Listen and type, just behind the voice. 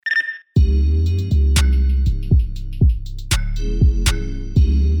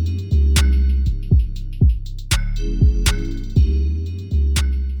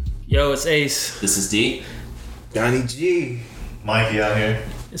it's Ace. This is D. Donnie G. Mikey out here.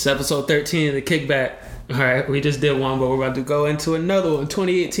 It's episode 13 of the Kickback. Alright, we just did one, but we're about to go into another one.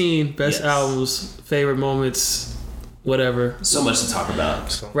 2018, best albums, favorite moments, whatever. So much to talk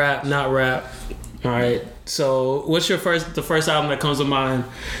about. Rap, not rap. Alright, so what's the first album that comes to mind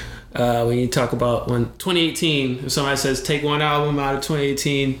when you talk about when 2018, if somebody says take one album out of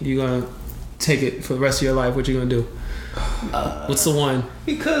 2018, you're going to take it for the rest of your life, what you going to do? What's the one?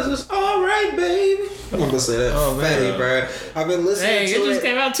 Because it's alright, baby. I'm gonna say that. Oh, Fatty, bro. I've been listening to it. It just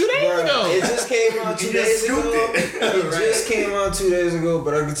came out 2 days ago. It just came out 2 days ago. It just came out 2 days ago,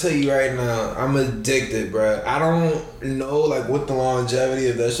 but I can tell you right now, I'm addicted, bro. I don't know like what the longevity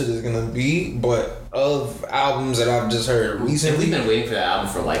of that shit is gonna be, but of albums that I've just heard recently. We've been waiting for that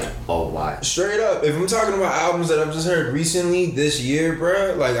album for like a while. Straight up, if I'm talking about albums that I've just heard recently this year,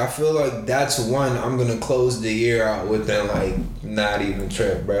 bro, like I feel like that's one I'm gonna close the year out with and like not even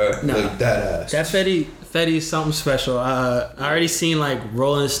trip, bro. Nah. Like that ass. That Fetty is something special. I already seen like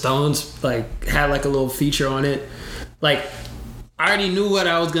Rolling Stones like had like a little feature on it. Like I already knew what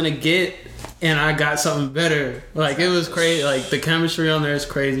I was gonna get, and I got something better. Like it was crazy. Like the chemistry on there is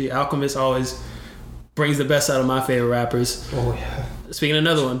crazy. Alchemist always brings the best out of my favorite rappers. Oh yeah. Speaking of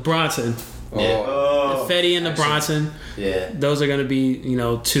another one, Bronson. Yeah. Oh. Fetty and the Bronson. Yeah. Those are gonna be,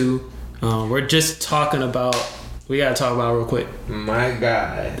 two. We're just talking about. We gotta talk about real quick. My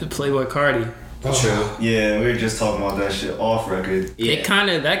guy. The Playboy Cardi. True. Yeah, we were just talking about that shit off record. Yeah. It kind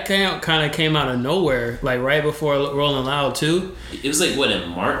of came out of nowhere, like right before Rolling Loud too. It was like what, in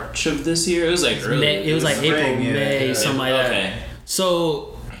March of this year? It was like early. It was like spring, April, yeah. May, something like that. Okay.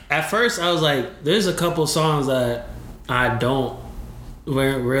 So at first I was like, there's a couple songs that I don't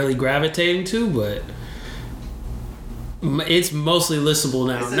really gravitating to, but it's mostly listenable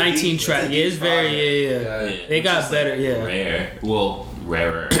now. It's a 19 deep- track. it's a Yeah, it's deep very Yeah. They got better. Yeah. Rare. Well,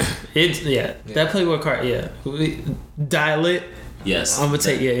 rarer. It's that Playboy Card. Yeah. Dial it. Yes. I'm gonna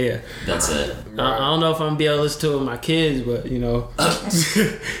take That's it. I don't know if I'm gonna be able to listen to it with my kids, but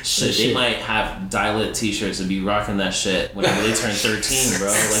Shit, they might have Dial-It t-shirts and be rocking that shit whenever they turn 13, bro.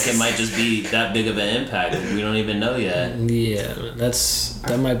 Like it might just be that big of an impact. We don't even know yet. Yeah,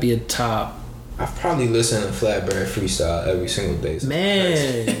 that might be a top. I've probably listened to Flatbird Freestyle every single day.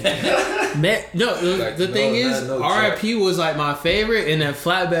 Man, no. The thing is, R.I.P. was like my favorite, and then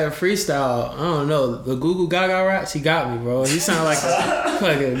Flatbed Freestyle. I don't know, the Goo Gaga raps. He got me, bro. He sounded like a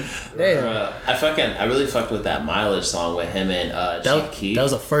fucking damn. I really fucked with that Mileage song with him and Chief Keef. That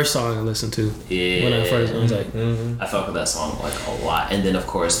was the first song I listened to. Yeah. When I was like, I fucked with that song like a lot, and then of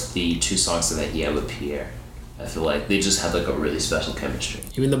course the 2 songs that he had with Pierre. I feel like they just had like a really special chemistry.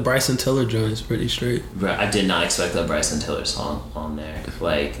 even the Bryson Tiller joint is pretty straight. Bro, I did not expect that Bryson Tiller song on there,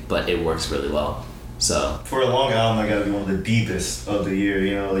 but it works really well. So For a long album, I gotta be one of the deepest of the year.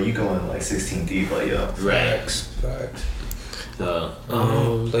 You know, like you go in like 16 deep, like yo. right. Facts. So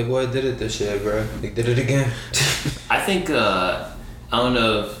Playboy did it this year, bro. They did it again. I think I don't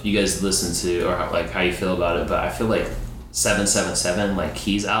know if you guys listen to or like how you feel about it, but I feel like 777, like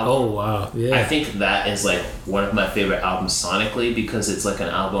Key's album. Oh wow, yeah. I think that is like one of my favorite albums sonically because it's like an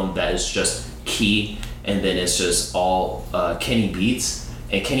album that is just Key and then it's just all Kenny Beats,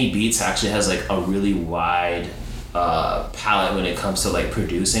 and Kenny Beats actually has like a really wide palette when it comes to like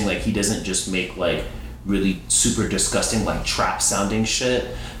producing. Like he doesn't just make like really super disgusting like trap sounding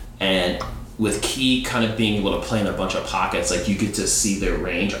shit, and with Key kind of being able to play in a bunch of pockets, like you get to see their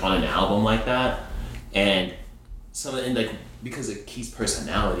range on an album like that. And because of Key's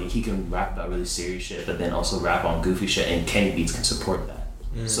personality, he can rap about really serious shit, but then also rap on goofy shit, and Kenny Beats can support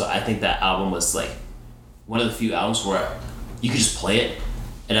that. So I think that album was like one of the few albums where you could just play it,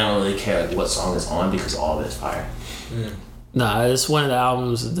 and I don't really care like what song is on because all of it's fire. Nah, it's one of the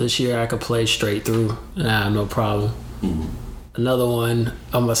albums this year I could play straight through, and I have no problem. Another one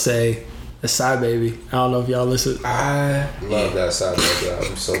I'm gonna say, the Side Baby. I don't know if y'all listen. I love that Side Baby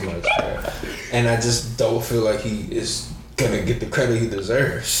album so much, man. And I just don't feel like he is gonna get the credit he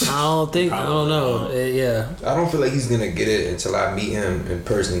deserves. I don't know. Yeah. I don't feel like he's gonna get it until I meet him in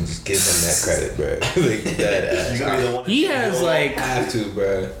person and just give him that credit, bro. Like that ass. You gotta be the one He has like I have to,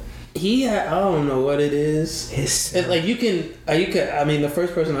 bro. I don't know what it is. And, like you can. I mean, the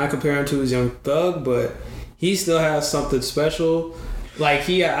first person I compare him to is Young Thug, but he still has something special. Like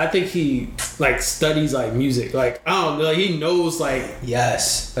I think he like studies like music. Like I don't know. Like, he knows like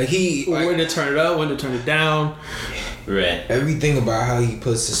Yes. Like when to turn it up, when to turn it down. Right. everything about how he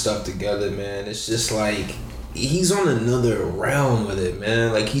puts the stuff together, man. It's just like he's on another realm with it,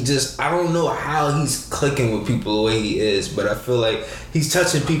 man. Like he just, I don't know how he's clicking with people the way he is, but I feel like he's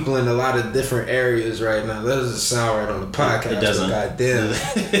touching people in a lot of different areas right now. That doesn't sound right on the podcast. It doesn't. Goddamn.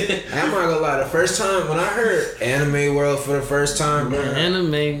 I'm not gonna lie. The first time when I heard Anime World for the first time, bro, bro,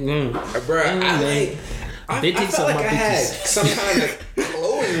 I felt like I had some kind of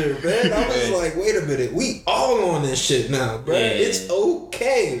closure, man. I was like, wait a minute, we all on this shit now, bro. Yeah. It's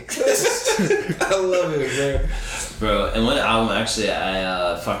okay. I love it, bro. And one album actually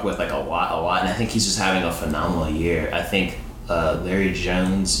I fuck with like a lot, and I think he's just having a phenomenal year. I think Larry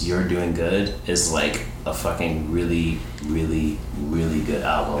Jones' "You're Doing Good" is like a fucking really, really, really good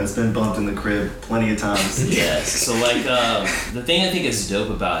album. It's been bumped in the crib plenty of times. Yes. So like the thing I think is dope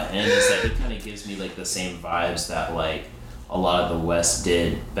about him is that he kind of gives me like the same vibes that like a lot of the West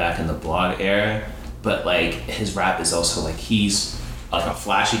did back in the blog era, but like his rap is also like he's like a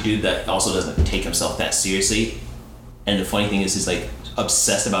flashy dude that also doesn't take himself that seriously. And the funny thing is he's like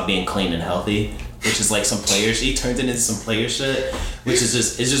obsessed about being clean and healthy, which is like some player shit. He turns it into some player shit, which is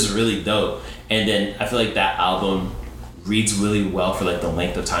just really dope. And then I feel like that album reads really well for like the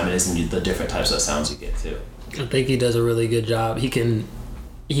length of time it is and the different types of sounds you get too. I think he does a really good job.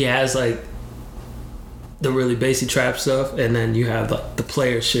 He has like the really basic trap stuff, and then you have like the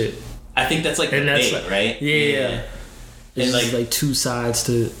player shit. I think that's like the bait, like, right? Yeah. It's and like two sides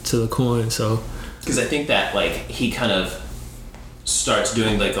to the coin. So because I think that like he kind of starts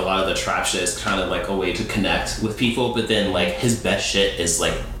doing like a lot of the trap shit is kind of like a way to connect with people, but then like his best shit is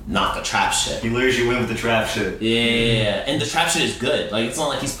like not the trap shit. He lures you in with the trap shit. Yeah, and the trap shit is good. Like it's not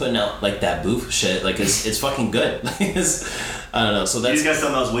like he's putting out like that boof shit. Like it's fucking good. I don't know. So that's you just got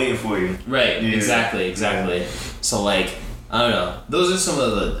something else waiting for you. Right. Yeah. Exactly. So like I don't know. Those are some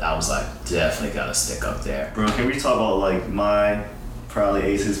of the albums I definitely gotta stick up there. Bro, can we talk about like my probably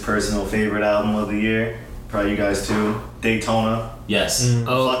Ace's personal favorite album of the year? Probably you guys too. Daytona. Yes.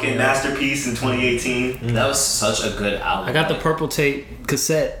 Fucking masterpiece in 2018. That was such a good album. I got the purple tape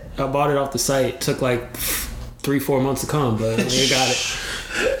cassette. I bought it off the site. It took like 3-4 months to come, but I got it.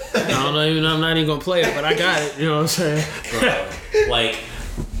 I'm not even gonna play it, but I got it. You know what I'm saying? Bro, like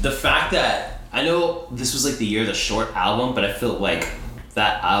the fact that I know this was like the year of the short album, but I feel like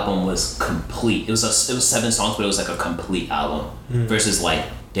that album was complete. It was 7 songs, but it was like a complete album. Versus like,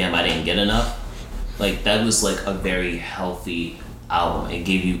 damn, I didn't get enough. Like that was like a very healthy album. It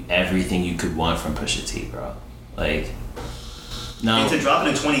gave you everything you could want from Pusha T, bro. Like, no. And to drop it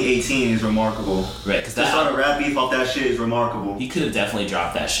in 2018 is remarkable. Right, because to start a rap beef off that shit is remarkable. He could have definitely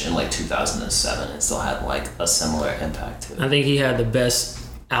dropped that shit in like 2007 and still had like a similar impact to it. I think he had the best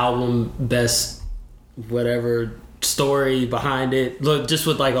album, best whatever story behind it. Look, just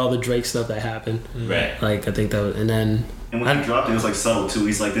with like all the Drake stuff that happened. Right. Like I think that was, and when he dropped it, it was like subtle too.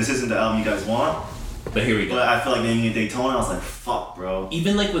 He's like, this isn't the album you guys want. But here we go. But I feel like naming it Daytona, I was like, fuck, bro.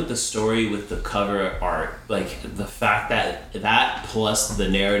 Even like with the story, with the cover art, like the fact that plus the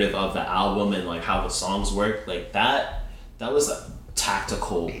narrative of the album and like how the songs work, like that was a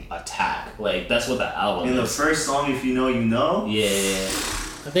tactical attack. Like that's what the album is. In the first song, If You Know, You Know. Yeah.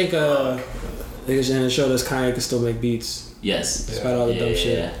 I think it showed us Kanye could still make beats. Yes. Despite all the dumb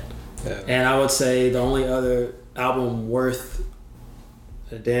shit. Yeah. And I would say the only other album worth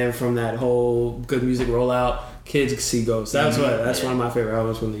a damn from that whole good music rollout, Kids See Ghosts. That's one of my favorite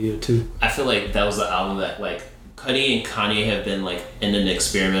albums from the year too. I feel like that was the album that like Cudi and Kanye have been like in an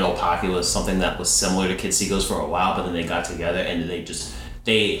experimental pocket with something that was similar to Kids See Ghosts for a while, but then they got together and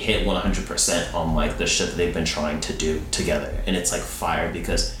they hit 100% on like the shit that they've been trying to do together, and it's like fire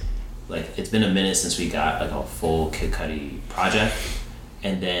because like it's been a minute since we got like a full Kid Cudi project,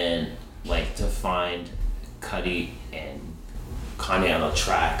 and then like to find Cudi and Kanye on a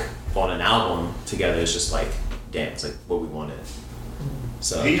track on an album together is just like, damn, it's like what we wanted.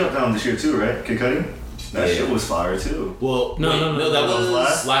 So he jumped down this year too, right? Kid Cudi? That shit was fire too. Well, no, that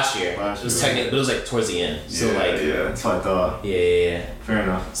was last year. It was technically, but it was like towards the end. So yeah, that's what I thought. Yeah. Fair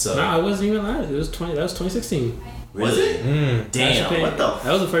enough. So no, it wasn't even last. It was 2016. Really? Was it? Damn. What the?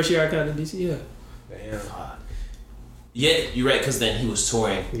 That was the first year I got to DC. Yeah. Damn. Yeah, you're right. Because then he was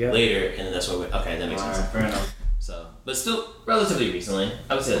touring later, and then that's what. Okay, that makes sense. Fair enough. So, but still relatively recently.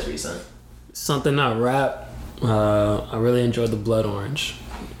 I would say that's recent. Something not rap. I really enjoyed the Blood Orange.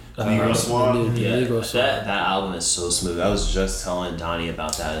 Negro Swan. Negro Swan. That album is so smooth. I was just telling Donnie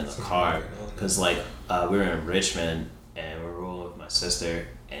about that in the car because like we were in Richmond and we were rolling with my sister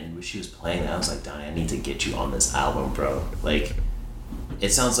and when she was playing that I was like, Donnie, I need to get you on this album, bro. Like it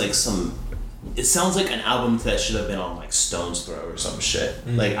sounds like an album that should have been on like Stone's Throw or some shit.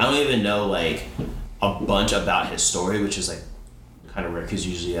 Mm-hmm. Like I don't even know like a bunch about his story, which is like kind of rare because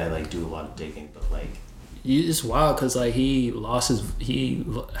usually I like do a lot of digging, but like it's wild because like he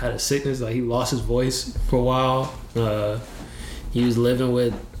had a sickness, like he lost his voice for a while. He was living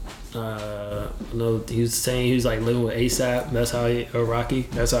with he was saying he was like living with ASAP. That's how Rocky.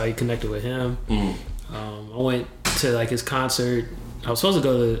 That's how he connected with him. I went to like his concert. I was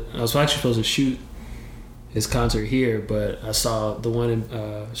actually supposed to shoot his concert here, but I saw the one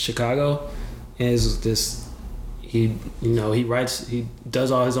in Chicago, and it's this. He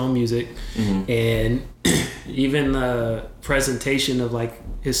does all his own music, and even the presentation of like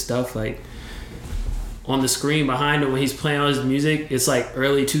his stuff, like on the screen behind him when he's playing all his music, it's like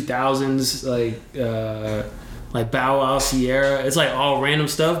early 2000s, like Bow Wow, Sierra. It's like all random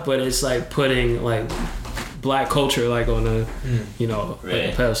stuff, but it's like putting like black culture like on a like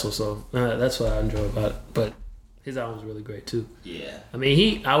a pedestal. So that's what I enjoy about it. But his album's really great too. Yeah. I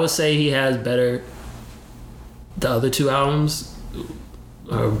mean, I would say he has better. The other two albums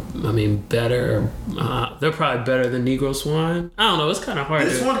are, better. They're probably better than Negro Swine. I don't know. It's kind of hard.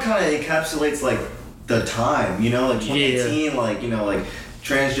 This one kind of encapsulates like the time, like 2018, like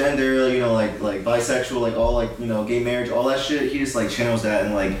transgender, like bisexual, like all like gay marriage, all that shit. He just like channels that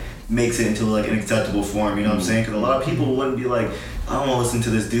and like makes it into like an acceptable form. You know what I'm saying? Because a lot of people wouldn't be like, I don't want to listen to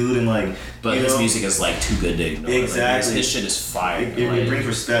this dude and like. But his music is like too good to ignore. Exactly. Like, his shit is fire. It brings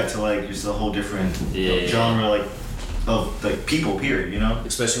respect to like just a whole different genre like of like people. Period.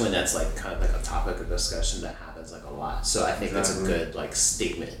 Especially when that's like kind of like a topic of discussion that happens like a lot. So I think that's a good like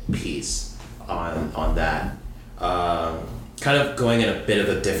statement piece on that. Kind of going in a bit of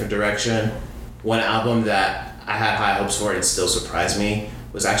a different direction. One album that I had high hopes for and still surprised me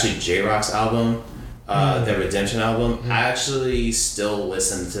was actually J-Rock's album. The Redemption album. I actually still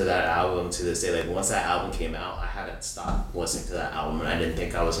listen to that album to this day. Like once that album came out, I haven't stopped listening to that album, and I didn't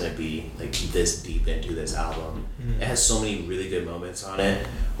think I was gonna be like this deep into this album. It has so many really good moments on it,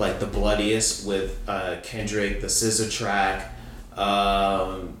 like the Bloodiest with Kendrick, the Scissor track.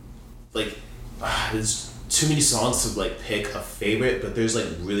 There's too many songs to like pick a favorite, but there's like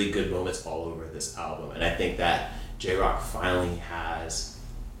really good moments all over this album, and I think that J-Rock finally has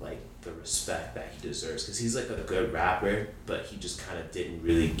like the respect that he deserves, because he's like a good rapper, but he just kind of didn't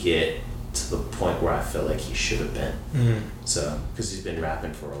really get to the point where I feel like he should have been. So because he's been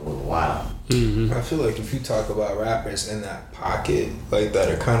rapping for a little while. I feel like if you talk about rappers in that pocket, like that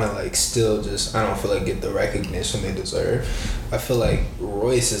are kind of like still just, I don't feel like get the recognition they deserve. I feel like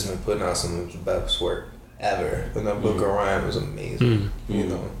Royce has been putting out some of his best work ever, and that Book of Rhyme is amazing.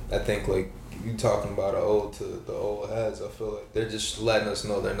 I think like you talking about the old heads, I feel like they're just letting us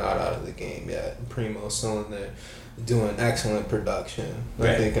know they're not out of the game yet. Primo's still in there doing excellent production.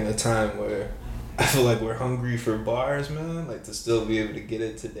 I think in a time where I feel like we're hungry for bars, man, like to still be able to get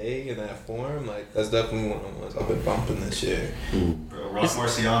it today in that form, like that's definitely one of the ones I've been bumping this year. Bro, Rock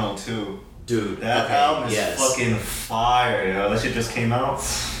Marciano too. Dude, that album is fucking fire, yo. That shit just came out.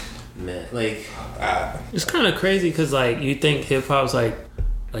 Man, like it's kind of crazy because like you think hip hop's like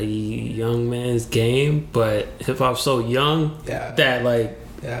a young man's game, but hip hop's so young that like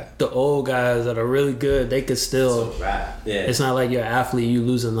the old guys that are really good, they could still rap. Yeah, it's not like you're an athlete, you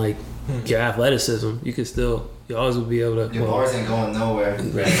losing like your athleticism. You could still, you always will be able to. Your bars ain't going nowhere.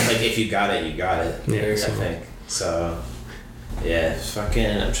 Right. Like if you got it, you got it. Yeah, I think so. Yeah, fucking.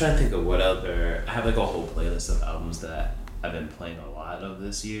 I'm trying to think of what other. I have like a whole playlist of albums that I've been playing a lot of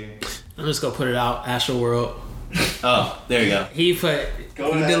this year. I'm just gonna put it out. Astro World. Oh, there you go. He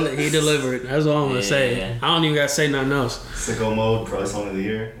delivered. That's all I'm gonna say. Yeah. I don't even gotta say nothing else. Sicko Mode, probably song of the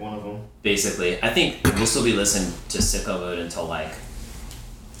year, one of them. Basically, I think we'll still be listening to Sicko Mode until like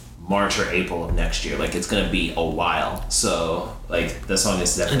March or April of next year. Like it's gonna be a while. So like the song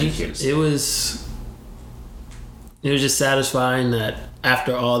is definitely here. It was just satisfying that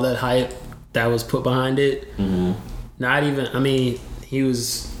after all that hype that was put behind it, not even. I mean, he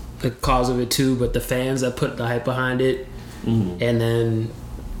was the cause of it too, but the fans that put the hype behind it, and then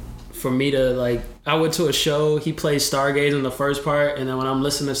for me to like, I went to a show, he plays Stargazing the first part, and then when I'm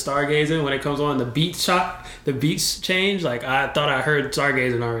listening to Stargazing, when it comes on, the beats change, like I thought I heard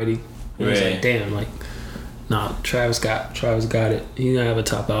Stargazing already, and I was like, damn, like nah, Travis got it. He's gonna have a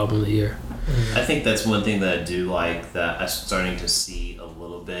top album of the year. I think that's one thing that I do like that I'm starting to see a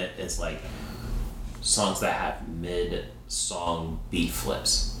little bit is like songs that have mid-song beat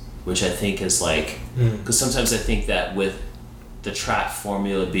flips, which I think is like, because sometimes I think that with the trap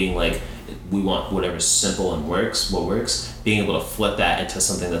formula being like, we want whatever's simple and works, being able to flip that into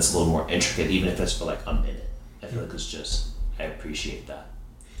something that's a little more intricate, even if it's for like a minute. I feel like it's just, I appreciate that.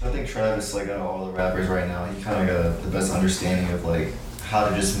 I think Travis, like out of all the rappers right now, he kind of got the best understanding of like how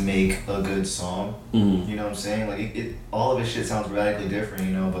to just make a good song. You know what I'm saying? Like it all of his shit sounds radically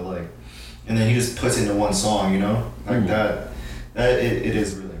different, but like and then he just puts it into one song, you know, like that. It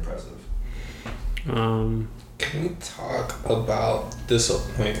is really impressive. Can we talk about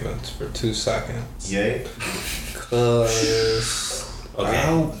disappointments for 2 seconds? Yay. Cause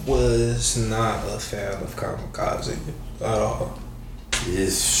I was not a fan of Kamikaze at all.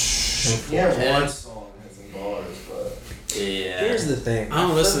 Yeah, one song has some bars, but Yeah. Here's the thing. I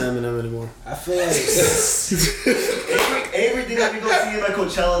don't listen to Eminem anymore. I feel like everything that we go see at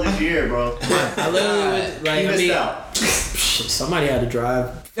Coachella this year, bro. I literally went, like, You I missed mean, out. somebody had to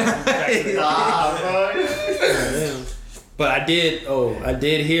drive. Nah, bro. Damn. But I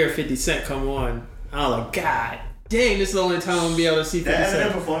did hear 50 Cent come on. I was like, God dang, this is the only time I'm gonna be able to see 50 That Eminem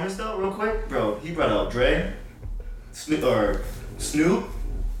Cent. performance though, real quick, bro. He brought out Dre, Snoop,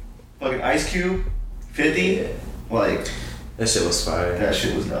 fucking Ice Cube, 50. Yeah. Like That shit was fire. that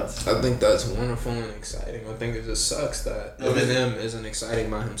shit was nuts. I think that's wonderful and exciting. I think it just sucks that Eminem isn't exciting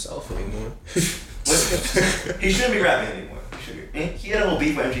by himself anymore. He shouldn't be rapping anymore. He had a little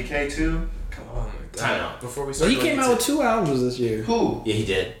beef with MGK too. Come Oh on. my god. Time out. Before we Well, start he came out with 2 albums this year. Who? Yeah, he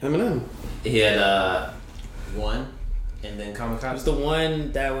did. Eminem. He had one, and then It was Kamikaze. the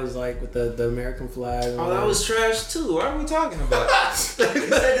one that was like with the American flag. Oh, that was trash too. What are we talking about? He said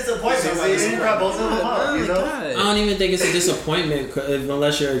disappointment, so he didn't brought both of them up, you know? I don't even think it's a disappointment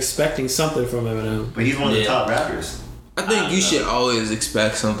unless you're expecting something from Eminem. But he's one of the top rappers. I think you should always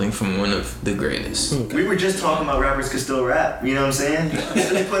expect something from one of the greatest. We were just talking about rappers could still rap. You know what I'm saying?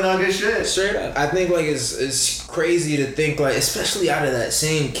 They putting out good shit. Straight up. I think like it's crazy to think like, especially out of that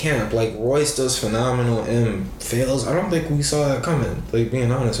same camp, like Royce does phenomenal, M fails. I don't think we saw that coming. Like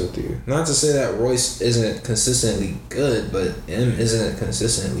being honest with you, not to say that Royce isn't consistently good, but M isn't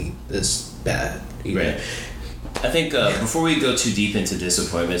consistently this bad either. Right. I think before we go too deep into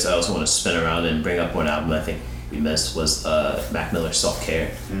disappointments, I also want to spin around and bring up one album I think we missed was Mac Miller's Self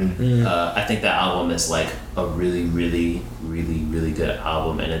Care. I think that album is like a really, really, really, really good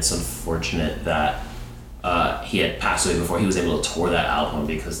album, and it's unfortunate that he had passed away before he was able to tour that album,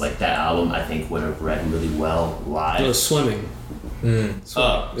 because like that album I think would have read really well live. It was Swimming.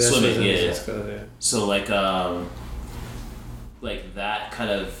 Swimming, yeah. Yeah. So like that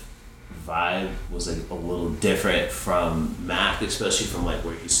kind of vibe was like a little different from Mac, especially from like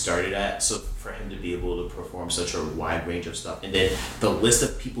where he started at. So for him to be able to perform such a wide range of stuff, and then the list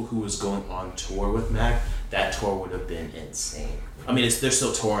of people who was going on tour with Mac, that tour would have been insane. I mean, they're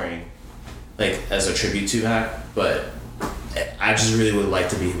still touring, like as a tribute to Mac, but I just really would like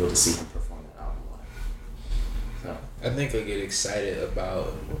to be able to see him perform that album live. So. I think I get excited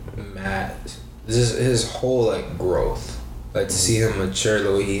about Matt. This is his whole like growth. Like to see him mature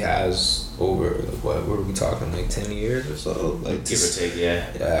the way he has over what are we talking, like 10 years or so? Like Give or take, yeah.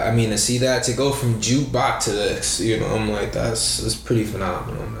 Yeah, I mean to see that, to go from jukebox to this, you know, I'm like that's pretty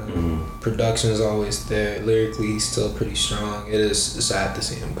phenomenal, man. Production is always there. Lyrically, he's still pretty strong. It is sad to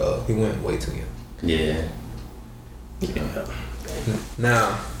see him go. He went way too young. Yeah.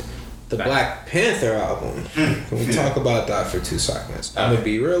 Now, the Black Panther album. Can we talk about that for 2 seconds? I'm gonna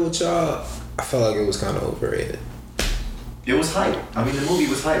be real with y'all. I felt like it was kind of overrated. It was hype. I mean, the movie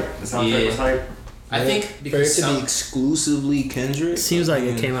was hype. The soundtrack was hype. I think for it because to be exclusively Kendrick. Seems like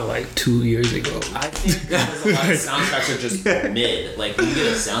it came out like 2 years ago. I think because a lot of soundtracks are just mid. Like when you get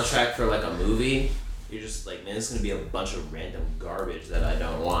a soundtrack for like a movie, you're just like, man, it's gonna be a bunch of random garbage that I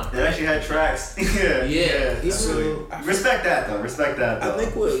don't want. It actually had tracks. yeah. Absolutely. Respect that though. I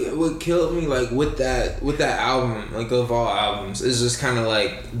think what killed me like with that album, like of all albums, is just kind of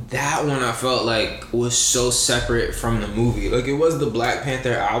like that one. I felt like was so separate from the movie. Like it was the Black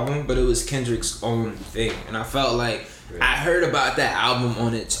Panther album, but it was Kendrick's own thing, and I felt like I heard about that album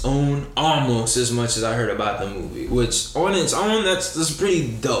on its own almost as much as I heard about the movie, which on its own that's pretty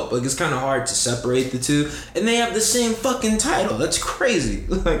dope. Like it's kind of hard to separate the two, and they have the same fucking title. That's crazy.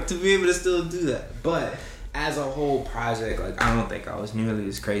 Like to be able to still do that, but as a whole project, like I don't think I was nearly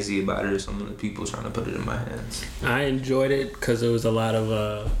as crazy about it as some of the people trying to put it in my hands. I enjoyed it because there was a lot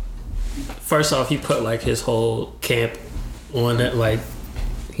of first off, he put like his whole camp on it. Like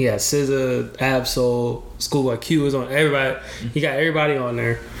he had SZA, Absol, Schoolboy Q was on everybody. He got everybody on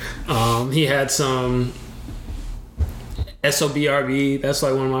there. He had some SOBRB. That's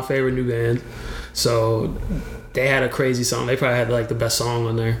like one of my favorite new bands. So they had a crazy song. They probably had like the best song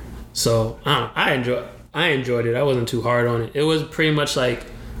on there. So I enjoyed it. I wasn't too hard on it. It was pretty much like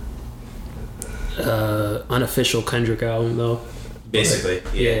unofficial Kendrick album though. Basically,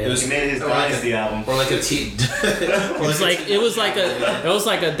 yeah. It He made his Dynasty album. Or like a T. It was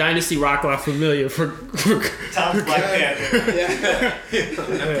like a Dynasty Rock La Familia for Tom's Black Panther. Yeah.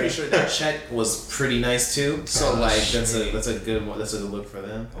 I'm pretty sure that check was pretty nice too. So that's a good one. That's a good look for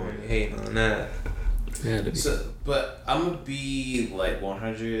them. Oh, hating on that. Yeah, But I'm gonna be like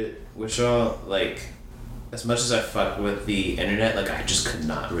 100 with y'all. Like, as much as I fuck with the internet, like I just could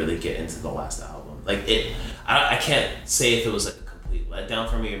not really get into the last album. Like I can't say if it was like a complete letdown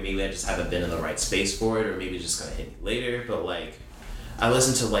for me, or maybe I just haven't been in the right space for it, or maybe it's just gonna hit me later. But like, I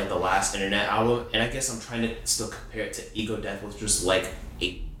listened to like the last internet album, and I guess I'm trying to still compare it to Ego Death, which was like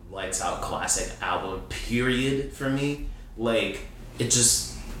a lights out classic album. Period for me. Like it just.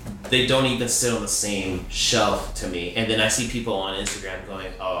 They don't even sit on the same shelf to me. And then I see people on Instagram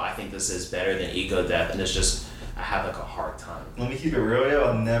going, oh, I think this is better than Ego Death. And it's just, I have like a hard time. Let me keep it real, yo.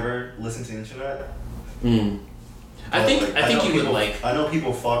 I've never listened to internet. I think you would like. I know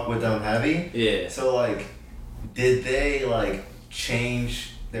people fuck with them heavy. Yeah. So like, did they like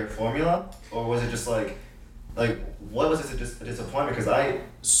change their formula? Or was it just like what was it just a disappointment? Because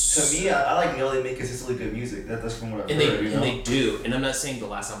to me, I like know they make consistently good music. That's from what I've heard. And they do. And I'm not saying the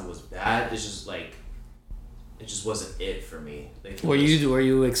last album was bad. It's just like, it just wasn't it for me. Like, were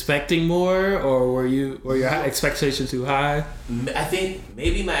you expecting more, or were your expectations too high? I think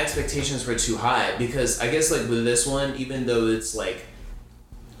maybe my expectations were too high, because I guess like with this one, even though it's like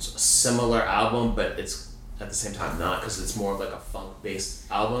a similar album, but it's at the same time not, because it's more of like a funk based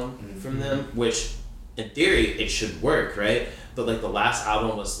album from them, which in theory it should work, right? But like the last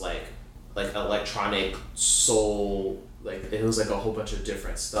album was like electronic soul, like it was like a whole bunch of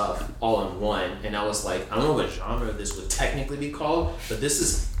different stuff all in one, and I was like, I don't know what genre this would technically be called, but this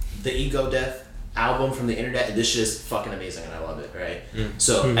is the Ego Death album from the internet, and this shit is fucking amazing and I love it, right?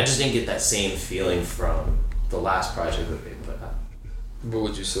 So I just didn't get that same feeling from the last project that they put out. But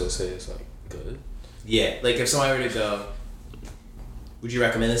would you still say it's like good? Yeah, like if somebody were to go, would you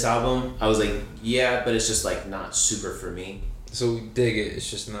recommend this album? I was like, yeah, but it's just like not super for me. So we dig it. It's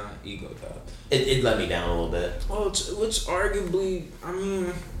just not Ego Death. It let me down a little bit. Well, which arguably, I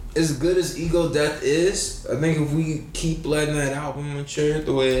mean, as good as Ego Death is, I think if we keep letting that album mature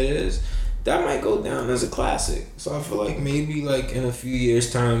the way it is, that might go down as a classic. So I feel like maybe like in a few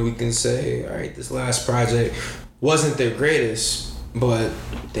years' time we can say, all right, this last project wasn't their greatest, but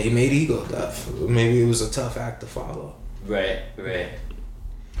they made Ego Death. Maybe it was a tough act to follow. Right.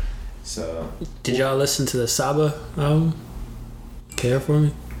 So did y'all listen to the Saba album? Care for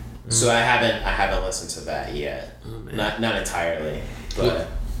Me? So I haven't listened to that yet. Oh, not entirely, but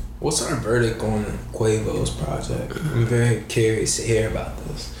what's our verdict on Quavo's project? I'm very curious to hear about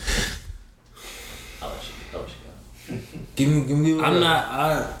this. I'll let you go. Give me.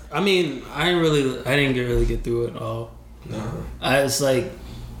 I mean, I didn't really get through it all. No. It's like,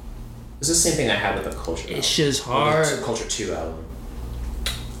 it's the same thing I had with the Culture. It's album. just hard. The Culture 2 album.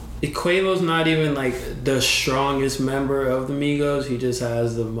 Quavo's not even like the strongest member of the Migos. He just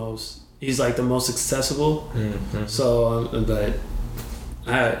has the most. He's like the most accessible. Mm-hmm. So, but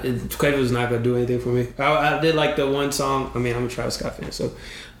Quavo's not gonna do anything for me. I did like the one song. I mean, I'm a Travis Scott fan, so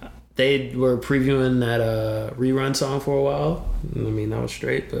they were previewing that rerun song for a while. I mean, that was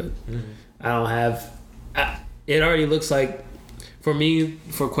straight, but I don't have. It already looks like for me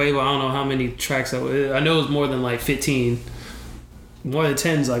for Quavo. I don't know how many tracks I know it was more than like 15. More than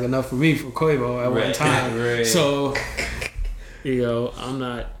 10 is like enough for me for Quavo at one time. Right. So, I'm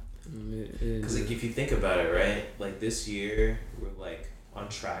not. Because like if you think about it, right? Like this year we're like on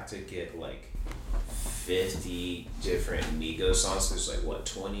track to get like 50 different Migos songs. There's like what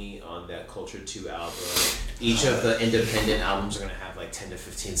 20 on that Culture 2 album. Each of the independent albums are gonna have like 10 to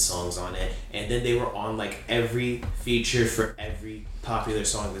 15 songs on it. And then they were on like every feature for every popular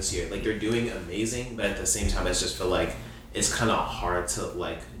song this year. Like they're doing amazing, but at the same time I just feel like it's kind of hard to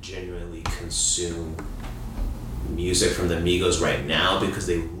like genuinely consume music from the Migos right now because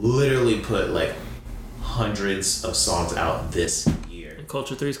they literally put like hundreds of songs out this year.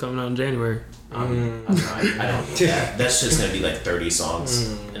 Culture 3 is coming out in January. I don't that's just gonna be like 30 songs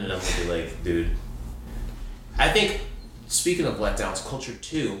and then I'm gonna be like, dude. I think speaking of letdowns, Culture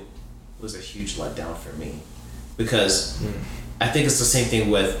 2 was a huge letdown for me because I think it's the same thing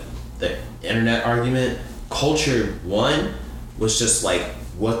with the internet argument. Culture 1 was just like,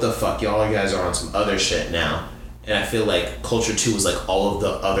 what the fuck, y'all guys are on some other shit now. And I feel like Culture 2 was like all of the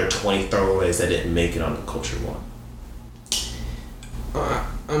other 20 throwaways that didn't make it on the Culture 1.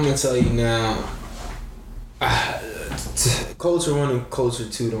 I'm gonna tell you now, Culture 1 and Culture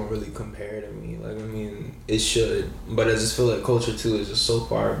 2 don't really compare to me. Like, I mean, it should, but I just feel like Culture 2 is just so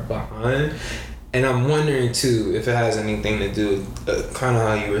far behind. And I'm wondering too if it has anything to do with kind of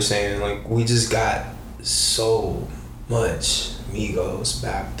how you were saying, like we just got so much Migos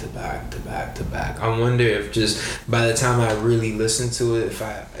back to back to back to back. I wonder if just by the time I really listened to it, if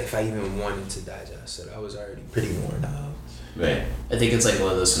I even wanted to digest it, I was already pretty worn out. Right. I think it's like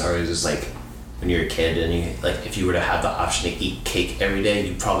one of those scenarios is like when you're a kid and you like if you were to have the option to eat cake every day,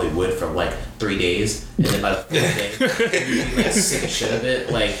 you probably would for like 3 days, and then by the 4th day you'd be like sick of shit of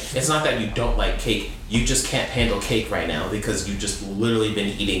it. Like it's not that you don't like cake, you just can't handle cake right now because you've just literally been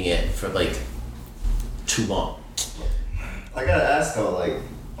eating it for like too long. I gotta ask though, like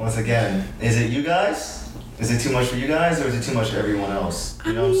once again, is it you guys? Is it too much for you guys, or is it too much for everyone else?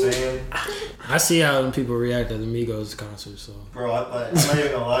 You know what I'm saying? I see how people react at the Migos concert, so. Bro, I'm not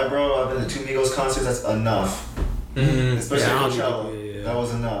even gonna lie, bro. I've been to 2 Migos concerts. That's enough. Mm-hmm. Especially Yeah, Coachella. yeah. That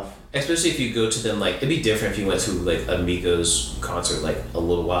was enough. Especially if you go to them, like it'd be different if you went to like a Migos concert like a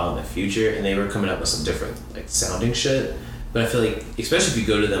little while in the future and they were coming up with some different like sounding shit. But I feel like, especially if you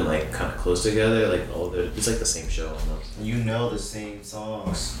go to them like kind of close together, like it's like the same show almost. You know the same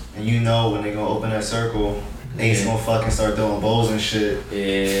songs, and you know when they gonna open that circle, Ace gonna fucking start throwing bowls and shit.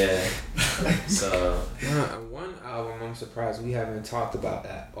 Yeah. So. One album I'm surprised we haven't talked about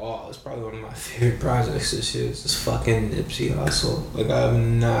at all. It's probably one of my favorite projects this year. It's this fucking Nipsey Hussle. Like I have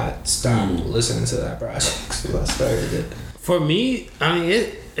not stopped listening to that project since I started it. For me, I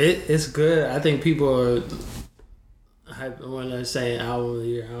mean it's good. I think people are hype when they're saying album of the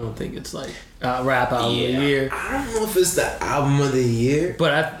year. I don't think it's like rap album of the year. I don't know if it's the album of the year,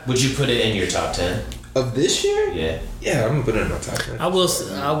 but Would you put it in your top 10? Of this year? Yeah. Yeah, I'm gonna put it in my top 10. I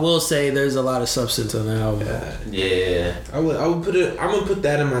will say there's a lot of substance on the album. Yeah. I would put it. I'm gonna put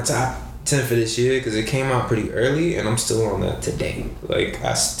that in my top 10 for this year because it came out pretty early, and I'm still on that today. Like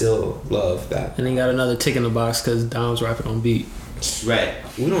I still love that. And he got another tick in the box because Dom's rapping on beat. Right.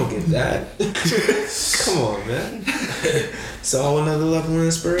 We don't get that. Come on, man. It's a whole another level of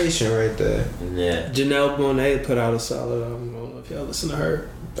inspiration right there. Yeah. Janelle Monáe put out a solid album. I don't know if y'all listen to her,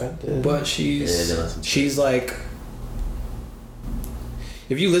 but she's like,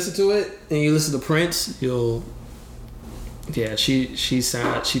 if you listen to it and you listen to Prince, she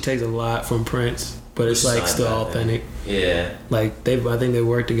takes a lot from Prince, but it's like still authentic. Yeah. Like I think they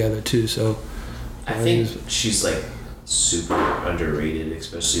work together too. So I think she's like super underrated,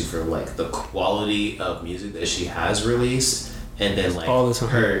 especially for like the quality of music that she has released, and then like all the time.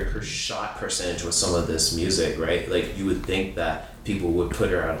 her shot percentage with some of this music, right? Like you would think that people would put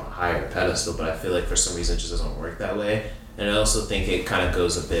her on a higher pedestal, but I feel like for some reason it just doesn't work that way. And I also think it kind of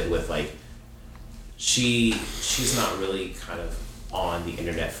goes a bit with like she's not really kind of on the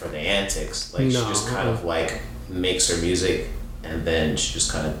internet for the antics. Like she just kind of like makes her music and then she just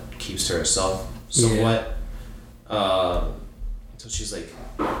kind of keeps to herself somewhat. So she's like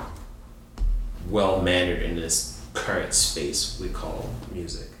well mannered in this current space we call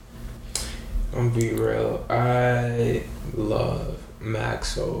music. I'm gonna be real. I love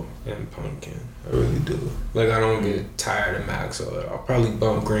Maxo and Pumpkin. I really do. Like I don't get tired of Maxo. I'll probably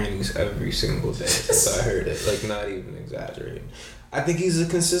bump Grannies every single day since I heard it. Like not even exaggerating. I think he's a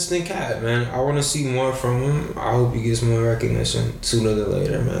consistent cat, man. I want to see more from him. I hope he gets more recognition sooner than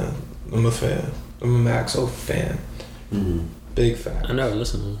later, man. I'm a fan. I'm a Maxo fan. Mm-hmm. Big fan. I never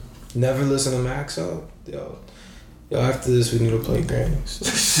listen to him. Never listen to Maxo? Yo, after this we need to play Grannies.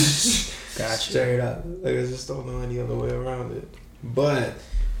 Gotcha. Straight up. Like I just don't know any other way around it. But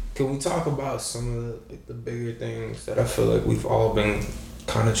can we talk about some of the bigger things that I feel like we've all been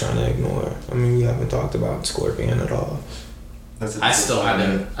kind of trying to ignore? I mean, we haven't talked about Scorpion at all. I still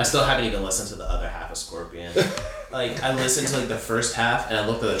haven't even listened to the other half of Scorpion. Like I listened to like the first half and I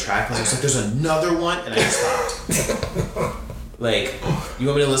looked at the track list. I was like, "There's another one," and I stopped. Like, you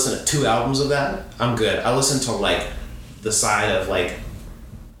want me to listen to 2 albums of that? I'm good. I listened to like the side of like,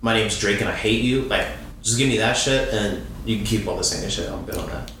 "My name's Drake and I hate you." Like, just give me that shit and you can keep all the singing shit. I'm good on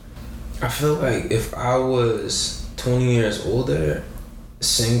that. I feel like if I was 20 years older,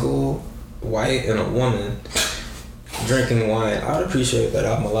 single, white, and a woman, drinking wine, I would appreciate that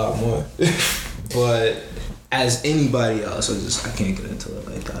album a lot more. But as anybody else, I can't get into it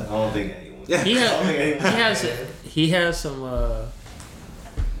like that. I don't think anyone. He has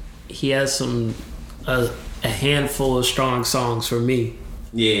a handful of strong songs for me.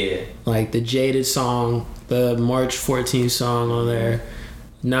 Yeah. Like the Jaded song, the March 14th song on there.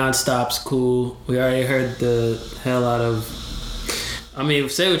 Nonstop's cool. We already heard the hell out of. I mean,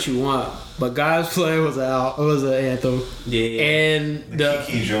 say what you want, but God's Plan was out. It was an anthem. Yeah. And the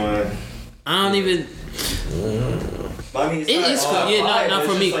Kiki joint. I don't even. I mean, it's cool. Yeah, not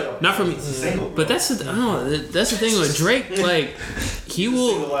for me. Like not for me. It's a single, but that's the thing with Drake. Like he will.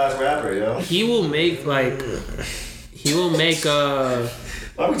 Single last rapper, yo. He will make like. He will make Why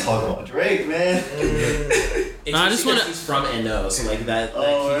are we talking about Drake, man? I just want to. He's from NO, so like that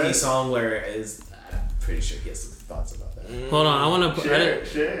Kiki song where is. I'm pretty sure he has some thoughts about that. Hold on, I want to.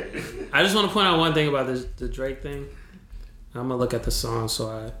 Sure. I just want to point out one thing about the Drake thing. I'm gonna look at the song, so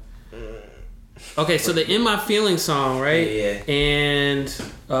I. Okay, so the "In My Feelings" song, right? Yeah. And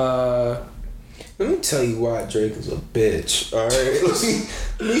let me tell you why Drake is a bitch. All right,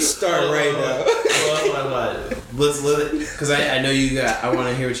 let me start right now. Let's let it, because I know you got. I want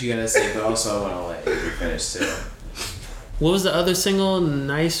to hear what you gotta say, but also I want to let you finish too. what was the other single?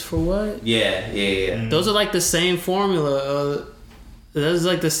 "Nice for What"? Yeah. Those are like the same formula. That's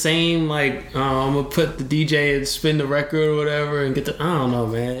like the same like I'm gonna put the DJ and spin the record or whatever and get the. I don't know,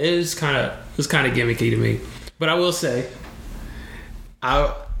 man. It's kind of gimmicky to me, but I will say,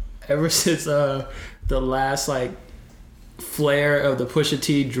 ever since the last like flare of the Pusha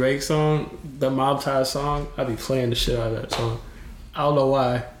T Drake song, the Mob Tie song, I be playing the shit out of that song. I don't know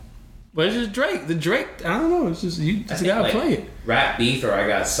why, but it's just Drake. The Drake, I don't know. It's just you just gotta play it. Rap Beef or I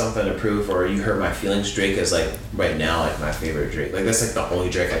Got Something to Prove or You Hurt My Feelings Drake is like right now like my favorite Drake. Like that's like the only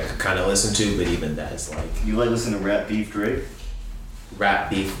Drake I could kind of listen to, but even that is like You like listen to Rap Beef Drake? Rap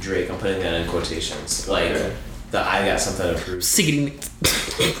Beef Drake. I'm putting that in quotations. Like the I Got Something to Prove. Siggity.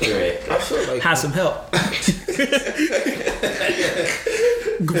 Right. I feel like Have some help.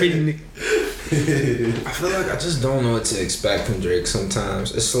 Gritty. I feel like I just don't know what to expect from Drake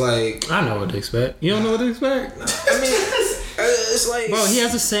sometimes. It's like I know what to expect. You don't know what to expect? I mean, it's like Bro, he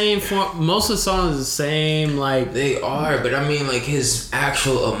has the same form. Most of the songs are the same. Like they are, but I mean, like his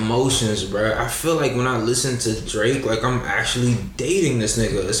actual emotions, bro. I feel like when I listen to Drake, like I'm actually dating this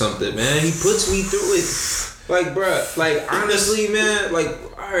nigga or something, man. He puts me through it. Like, bro, like honestly, man, like,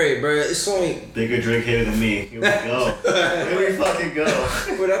 all right, bro. It's like Bigger Drake hater than me. Here we go. Here we fucking go.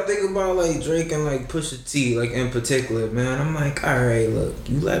 But I think about like Drake and like Pusha T, like in particular, man. I'm like, all right, look,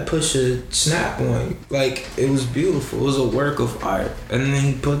 you let Pusha snap on you. Like it was beautiful. It was a work of art. And then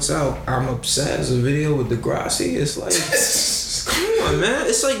he puts out "I'm Upset" as a video with Degrassi. It's like, come on, man.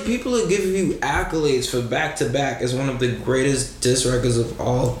 It's like people are giving you accolades for back to back as one of the greatest diss records of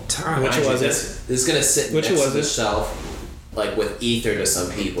all time. Which was it? This is gonna sit Which next was to the it? shelf, like with ether to some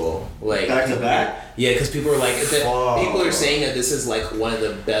people. Like Back to back? Yeah, because people are like, Wow. people are saying that this is like one of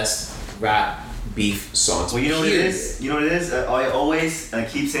the best rap beef songs. Well, you know what it period. is? You know what it is? I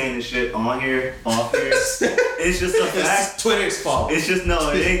keep saying this shit on here, off here. It's just a fact. It's Twitter's fault. It's just,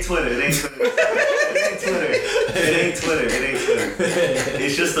 no, it ain't Twitter. It ain't Twitter. It ain't Twitter. It ain't Twitter. It ain't Twitter.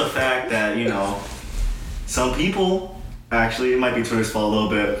 It's just the fact that, you know, some people, actually, it might be Twitter's fault a little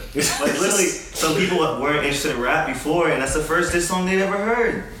bit. Like, literally, some people weren't interested in rap before, and that's the first diss song they've ever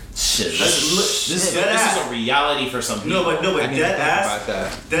heard. Shit. This This is a reality for some people. No, but I didn't even dead think ass. about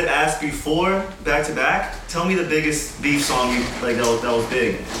that. Dead ass before back to back. Tell me the biggest beef song you like that was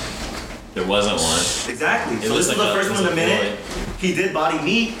big. There wasn't one. Exactly. It So was this like is the first it one was in a a minute. He did Body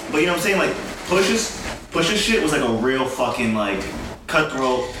Meat, but you know what I'm saying? Like Push's shit was like a real fucking like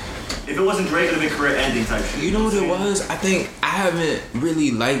cutthroat. If it wasn't Drake, it would have been career ending type shit. You know what it was? I think I haven't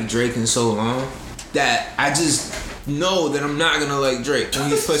really liked Drake in so long that I just know that I'm not gonna like Drake when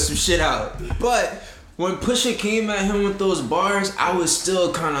he puts some shit out. But when Pusha came at him with those bars, I was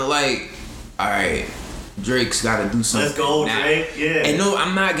still kind of like, all right, Drake's gotta do something. Let's go, now. Drake. Yeah. And no,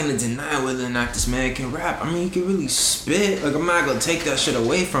 I'm not gonna deny whether or not this man can rap. I mean, he can really spit. Like, I'm not gonna take that shit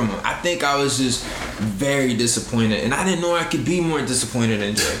away from him. I think I was just very disappointed, and I didn't know I could be more disappointed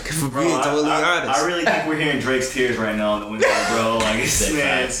in Drake. For being totally honest. I really think we're hearing Drake's tears right now in the window, bro. Like, it's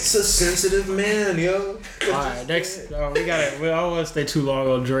man. It's a sensitive man, yo. Alright, next we don't want to stay too long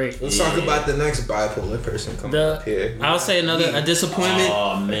on Drake. Let's talk about the next bipolar person coming up here. I'll say a disappointment.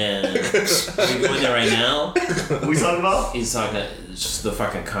 Oh man. Are we going there right now? What we talking about? He's talking just the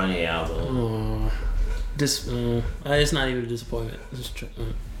fucking Kanye album. It's not even a disappointment.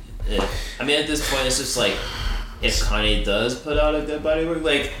 Yeah. I mean, at this point, it's just like if Kanye does put out a good body work,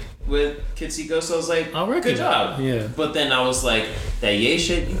 like with Kids See Ghosts, I was like, good job. Yeah. But then I was like, that Ye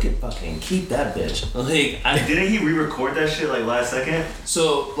shit, you can fucking keep that bitch. Like, Didn't he re-record that shit like last second?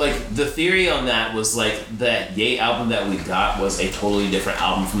 So, like, the theory on that was, like, that Ye album that we got was a totally different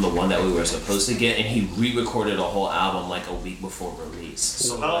album from the one that we were supposed to get, and he re-recorded a whole album, like, a week before release.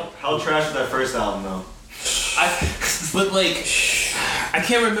 So how trash was that first album, though? But, like, I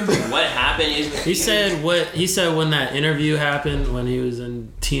can't remember what happened. He said when that interview happened, when he was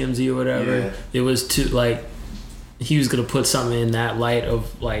in TMZ or whatever, Yeah. it was too, like, he was going to put something in that light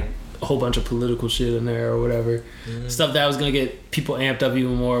of, like, a whole bunch of political shit in there or whatever. Stuff that was going to get people amped up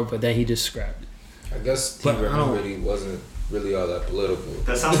even more, but then he just scrapped it. I guess he But I don't- remembered he wasn't really all that political.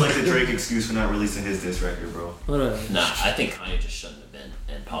 That sounds like the Drake excuse for not releasing his diss record, bro. Nah, I think Kanye just shouldn't have been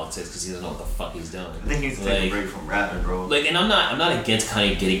in politics because he doesn't know what the fuck he's doing. I think he needs to take a break from rapping, bro. Like, and I'm not against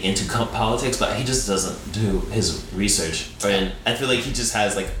Kanye getting into politics, but he just doesn't do his research. And I feel like he just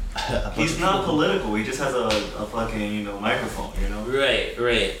has like. He's not political. He just has a fucking microphone.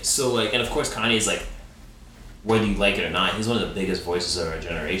 Right. So like, and of course Kanye's like, whether you like it or not, he's one of the biggest voices of our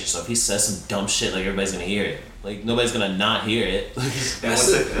generation. So if he says some dumb shit, like everybody's gonna hear it. Like nobody's gonna not hear it.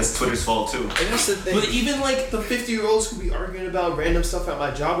 That's Twitter's fault too. And that's the thing. But even like the 50-year-olds who be arguing about random stuff at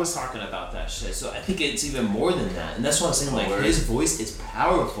my job was talking about that shit. So I think it's even more than that. And that's what I'm saying. Like his voice is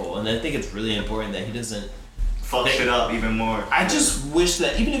powerful, and I think it's really important that he doesn't fuck shit up even more. I just wish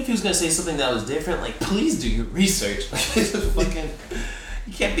that even if he was gonna say something that was different, like please do your research. Like fucking.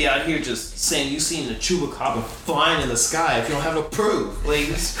 You can't be out here just saying you seen a chupacabra flying in the sky if you don't have no proof. Like,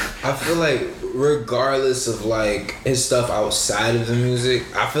 I feel like regardless of like his stuff outside of the music,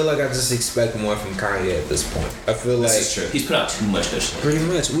 I feel like I just expect more from Kanye at this point. I feel like this is true. He's put out too much good shit. Pretty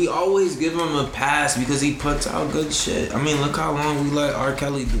much. We always give him a pass because he puts out good shit. I mean, look how long we let R.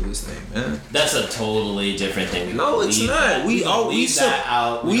 Kelly do his thing, man. That's a totally different thing. No, it's not.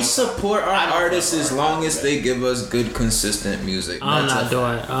 We support our artists as long as they give us good, consistent music. I'm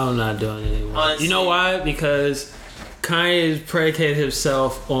not doing it anymore. Honestly, you know why? Because Kanye has predicated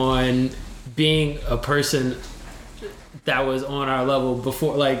himself on being a person that was on our level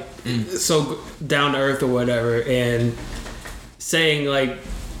before, like so down to earth or whatever, and saying like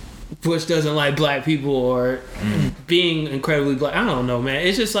Bush doesn't like black people or being incredibly black. I don't know, man.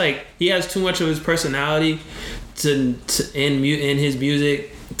 It's just like he has too much of his personality to in his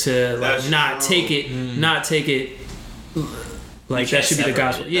music to like not take it. Like that should be the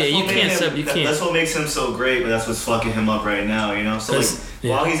gospel. Yeah, you can't. That's what makes him so great, but that's what's fucking him up right now. So like,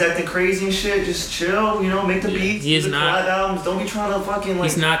 while he's acting crazy and shit, just chill. Make the beats. He's not. Albums. Don't be trying to fucking like.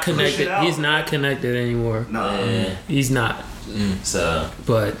 He's not connected. He's not connected anymore. Nah, he's not. So,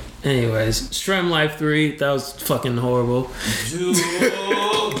 but anyways, Strem Life 3. That was fucking horrible. Dude.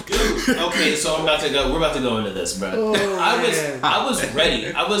 Okay, so we're about to go into this, bro. Oh, I was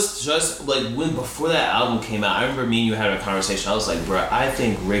ready. I was just like before that album came out. I remember me and you had a conversation. I was like, bro, I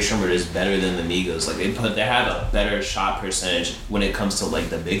think Ray Shremmerd is better than the Migos. Like they have a better shot percentage when it comes to like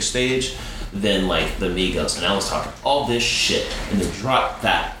the big stage than like the Migos. And I was talking all this shit, and they dropped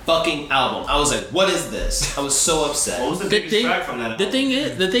that fucking album. I was like, what is this? I was so upset. What was the biggest track from that album? The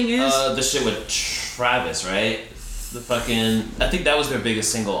thing is, the shit with Travis, right? The fucking, I think that was their biggest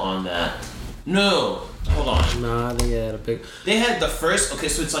single on that. No, hold on. Nah, they had a big. They had the first. Okay,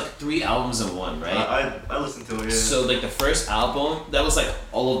 so it's like 3 albums in one, right? I listened to it. Yeah. So like the first album, that was like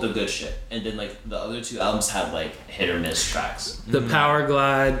all of the good shit, and then like the other 2 albums had like hit or miss tracks. The Power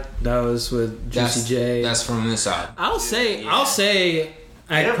Glide, that was with Juicy J. That's from this album. I'll say,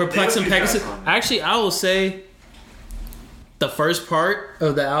 Perplex and Pegasus. Actually, I will say. The first part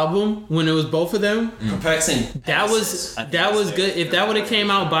of the album, when it was both of them, Perplexing. That was good. If that would have came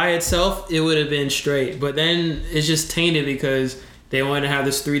out by itself, it would have been straight. But then it's just tainted because they wanted to have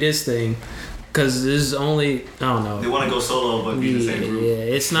this 3-disc thing. Because this is only, I don't know. They want to go solo, but be the same group. Yeah,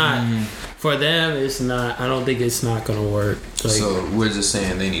 it's not for them. It's not. I don't think it's not gonna work. Like, so we're just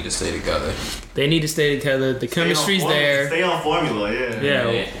saying they need to stay together. They need to stay together. The chemistry's there. Stay on formula.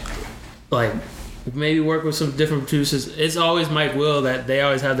 Yeah. Like. Maybe work with some different producers. It's always Mike Will that they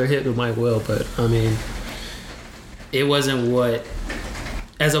always have their hit with Mike Will, but I mean, it wasn't what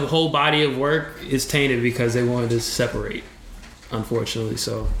as a whole body of work is tainted because they wanted to separate, unfortunately.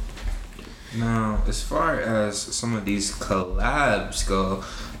 So now, as far as some of these collabs go,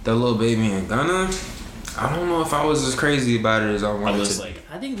 the Lil Baby and Gunna, I don't know if I was as crazy about it as I wanted to.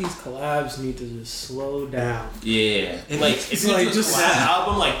 I think these collabs need to just slow down. Yeah, like if you do just that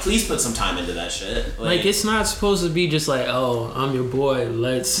album, like please put some time into that shit. Like it's not supposed to be just like, oh, I'm your boy,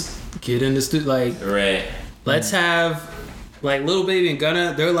 let's get in the studio. Like, right. Let's have like Lil Baby and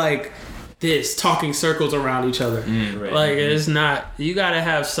Gunna. They're like this talking circles around each other. Right. Like it's not. You gotta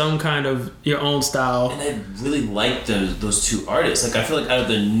have some kind of your own style. And I really like those 2 artists. Like I feel like out of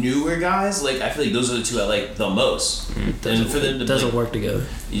the newer guys, like I feel like those are the 2 I like the most. And for them to doesn't work together.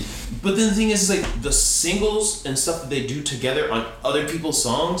 But then the thing is like the singles and stuff that they do together on other people's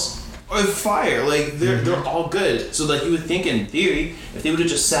songs are fire. Like they're all good. So like you would think in theory, if they would have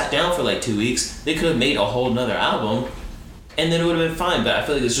just sat down for like 2 weeks, they could have made a whole nother album. And then it would have been fine, but I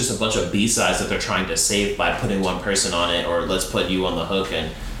feel like it's just a bunch of B-sides that they're trying to save by putting one person on it, or let's put you on the hook and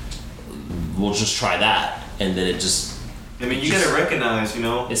we'll just try that. And then it just... I mean, you gotta recognize,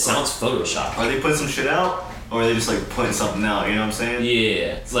 It sounds Photoshopped. Are they putting some shit out, or are they just like putting something out, you know what I'm saying?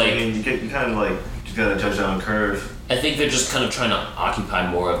 Yeah. So, I mean, you kind of like, you gotta judge that on curve. I think they're just kind of trying to occupy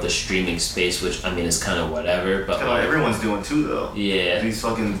more of the streaming space, which I mean is kind of whatever. But kind of like everyone's doing too, though. Yeah. These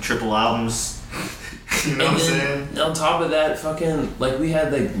fucking triple albums. You know what I'm saying? On top of that, fucking like we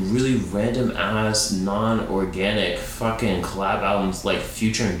had like really random ass non-organic fucking collab albums like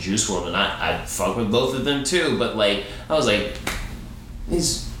Future and Juice WRLD, and I fuck with both of them too. But like I was like,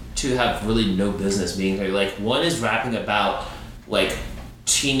 these two have really no business being here. Like one is rapping about like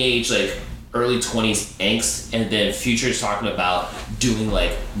teenage like early 20s angst, and then Future's talking about doing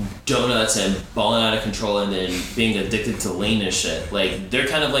like donuts and balling out of control and then being addicted to lean and shit. Like they're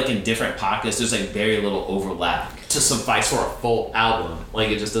kind of like in different pockets. There's like very little overlap to suffice for a full album. Like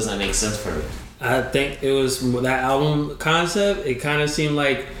it just doesn't make sense for me. I think it was that album concept. It kind of seemed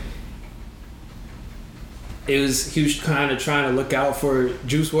like he was kind of trying to look out for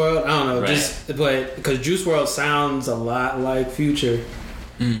Juice WRLD. I don't know, Right. but because Juice WRLD sounds a lot like Future.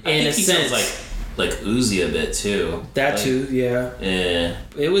 I think he sounds like Uzi a bit too. That like, too, yeah. Yeah.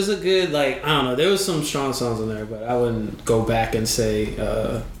 It was a good, like, I don't know, there was some strong songs in there, but I wouldn't go back and say,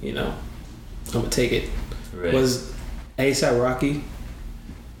 I'm gonna take it. Right. Was A$AP Rocky,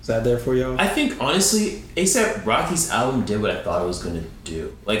 is that there for y'all? I think honestly, A$AP Rocky's album did what I thought it was gonna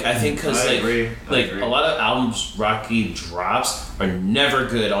do. Like I think because I agree. a lot of albums Rocky drops are never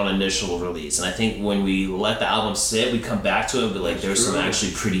good on initial release, and I think when we let the album sit, we come back to it, but like there's some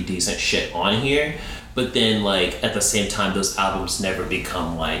actually pretty decent shit on here. But then like at the same time, those albums never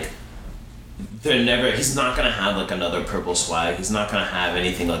become like he's not gonna have like another Purple Swag. He's not gonna have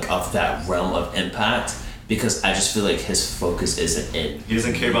anything like of that realm of impact. Because I just feel like his focus isn't in. He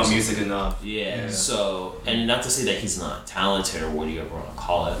doesn't care about music enough. Yeah. So, and not to say that he's not talented or what do you ever want to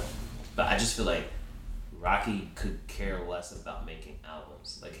call it, but I just feel like Rocky could care less about making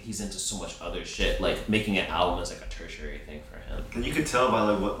albums. Like he's into so much other shit. Like making an album is like a tertiary thing for him. And you could tell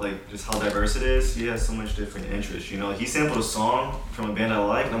by just how diverse it is. He has so much different interests. You know, he sampled a song from a band I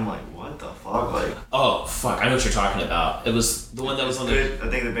like, and I'm like, what the fuck, like. Oh fuck! I know what you're talking about. It was the one that was on the. I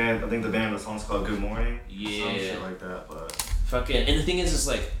think the song's called Good Morning. Yeah. Some shit like that, but. Fucking, and the thing is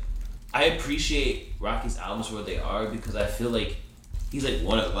like, I appreciate Rocky's albums where they are because I feel like he's like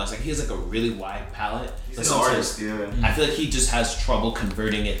one of the last. Like he has like a really wide palette. He's like, an artist, yeah. I feel like he just has trouble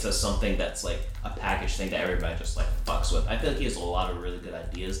converting it to something that's like a packaged thing that everybody just like fucks with. I feel like he has a lot of really good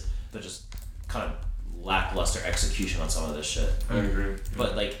ideas, but just kind of lackluster execution on some of this shit. I agree.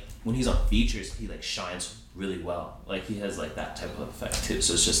 But like when he's on features, he like shines really well. Like he has like that type of effect too.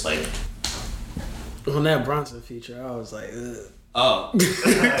 So it's just like on that Bronson feature, I was like, ugh. Oh,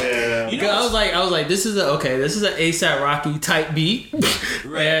 yeah. You know, I was like, this is an A$AP Rocky type beat,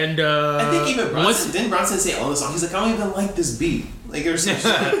 right. And I think even Bronson didn't Bronson say on the song, he's like, I don't even like this beat, like or some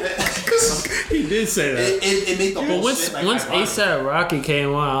shit. He did say that. It made the whole shit like once ironic. A$AP Rocky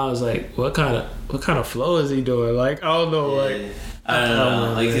came on, I was like, what kind of flow is he doing? Like I don't know, like I don't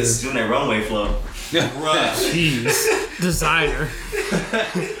know, like He's doing that runway flow. Right. Jeez, designer.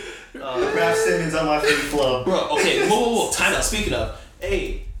 Rap Simmons on my feet flow. Bro, okay, whoa, time out. Speaking of,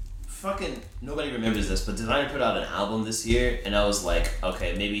 hey, fucking nobody remembers this, but Designer put out an album this year, and I was like,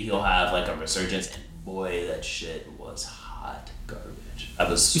 okay, maybe he'll have like a resurgence, and boy, that shit was hot garbage. I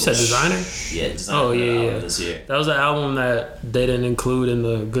was. You said Designer? Yeah, Designer. Oh put out an yeah. album this year. That was an album that they didn't include in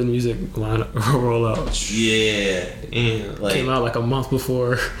the Good Music lineup rollout. Yeah, Damn. like Came out like a month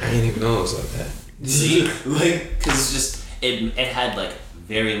before. I didn't even know it was like that. see, like, cause it's just it had like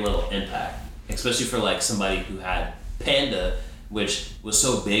very little impact, especially for like somebody who had Panda, which was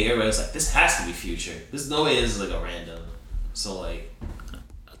so big. Everybody's like, this has to be Future. There's no way this is like a random. So like,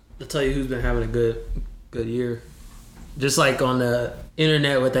 I'll tell you who's been having a good year. Just like on the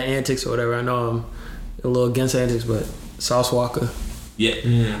internet with the antics or whatever. I know I'm a little against antics, but Sauce Walker. yeah.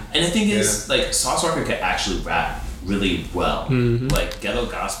 And the thing is, like, Sauce Walker could actually rap really well. Mm-hmm. Like Ghetto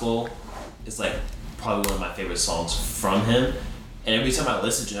Gospel is like probably one of my favorite songs from him. And every time I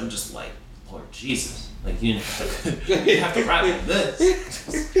listen to him, I'm just like, Lord Jesus. Like, you have to rap like this.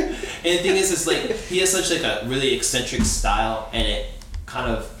 And the thing is, it's like, he has such like a really eccentric style, and it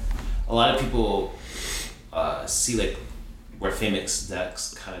kind of, a lot of people see like where Famous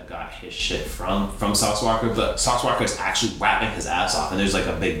Dex kind of got his shit from Sauce Walker, but Sauce Walker is actually rapping his ass off, and there's like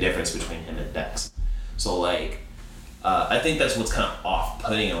a big difference between him and Dex. So like, I think that's what's kind of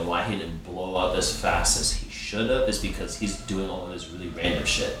off-putting and why he didn't blow up as fast as he should have, is because he's doing all of this really random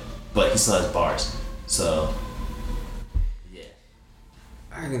shit, but he still has bars. So, yeah.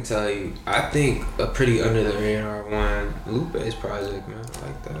 I can tell you, I think a pretty under the radar one, Lupe's project, man. I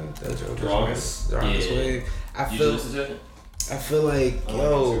like that. That's your Strongest? wave. I You feel listen to it? like,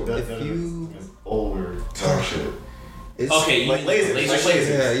 yo, if you older talk shit. It's Okay, you like mean lasers. laser Like shit?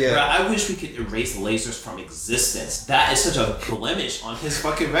 lasers. Yeah. Bro, I wish we could erase lasers from existence. That is such a blemish on his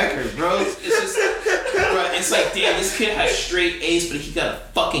fucking record, bro. It's just, bro, it's like, damn, this kid has straight A's, but he got a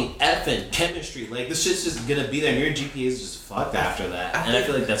fucking F in chemistry. Like, this shit's just gonna be there, and your GPA is just fucked after that. And I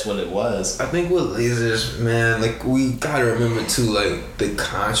feel like that's what it was. I think with lasers, man, like we gotta remember too, like the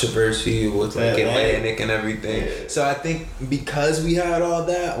controversy with like Atlantic and everything. Yeah. So I think because we had all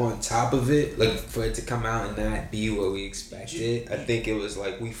that on top of it, like for it to come out and not be what we expected, I think it was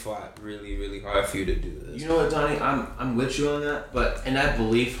like we fought really, really hard for you to do this. You know what, Donnie? I'm with you on that, and I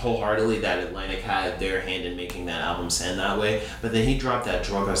believe wholeheartedly that Atlantic had their hand in making that album sound that way. But then he dropped that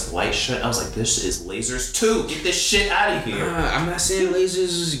Drug Us Light shit. I was like, this is Lasers 2. Get this shit out of here. I'm not saying lasers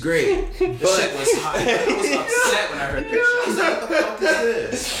is great, but This shit was hot. I was upset when I heard this shit. I was like, what the fuck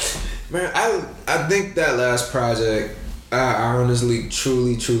is this? man, I think that last project, I honestly,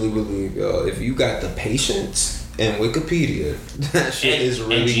 truly believe, yo, if you got the patience and Wikipedia, that shit is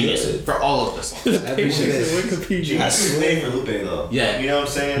really genius good. for all of the songs. Every shit. Wikipedia. Genius is made for Lupe though. Yeah. You know what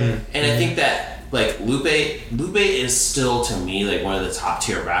I'm saying? And I think that like Lupe is still to me like one of the top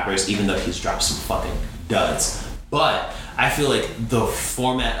tier rappers, even though he's dropped some fucking duds. But I feel like the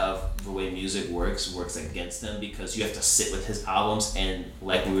format of the way music works against them because you have to sit with his albums, and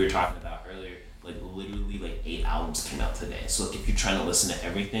like we were talking about earlier, like literally like 8 albums came out today. So like if you're trying to listen to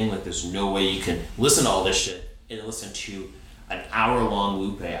everything, like there's no way you can listen to all this shit and listen to an hour-long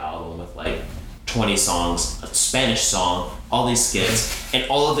Lupe album with like 20 songs, a Spanish song, all these skits, and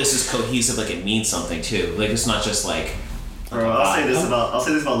all of this is cohesive, like it means something too. Like it's not just like Bro, I'll say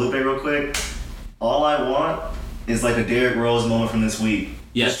this about Lupe real quick. All I want is like a Derrick Rose moment from this week.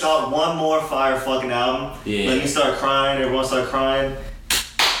 Yes. Just drop one more fire fucking album. Yeah. Let me start crying, everyone start crying.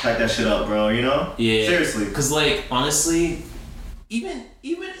 Pack that shit up, bro, you know? Yeah. Seriously. Because like honestly, even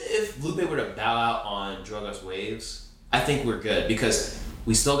if Lupe were to bow out on Drug Us Waves, I think we're good because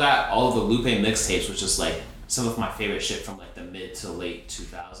we still got all of the Lupe mixtapes, which is like some of my favorite shit from like the mid to late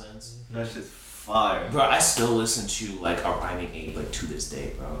 2000s. That shit's fire. Bro, I still listen to like a Rhyming Ape like to this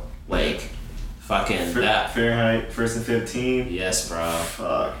day, bro. Like fucking that. Fahrenheit, 1st and 15. Yes, bro.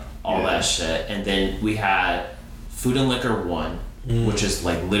 Fuck. All Yeah. that shit. And then we had Food and Liquor 1, which is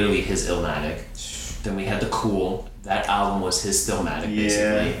like literally his Illmatic. Then we had The Cool. That album was his Stillmatic,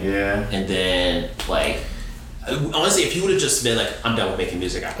 basically. Yeah. And then like honestly, if he would have just been like, I'm done with making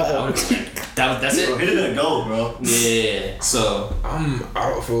music after that, I would have been like, that's Bro, it. he didn't go, bro. Yeah. So I'm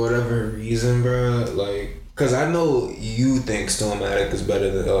out for whatever reason, bro. Like, cause I know you think Stillmatic is better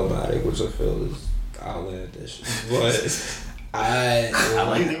than Illmatic, which I feel is outlandish. But I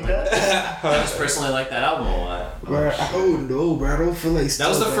like You think that? I just personally like that album a lot. bro, I don't know, bro. I don't feel like That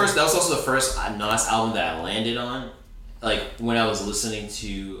was also the first Nas album that I landed on. Like when I was listening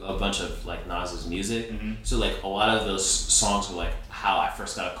to a bunch of like Nas's music, so like a lot of those songs were like how I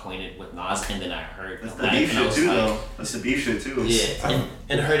first got acquainted with Nas, and then I heard That's the Illmatic, beef and I shit was too, like, though. That's the beef shit too. yeah,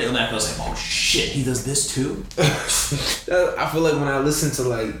 and I heard Illmatic, I was like, oh shit, he does this too. I feel like when I listen to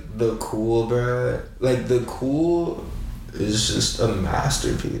like The Cool, bro, like The Cool is just a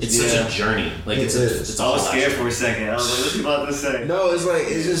masterpiece. It's such a journey. Like It it's is. it's I all was about scared shit. for a second. I was like, what's he about to say? No, it's like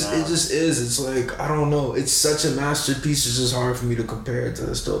it just is. It's like I don't know. It's such a masterpiece. It's just hard for me to compare it to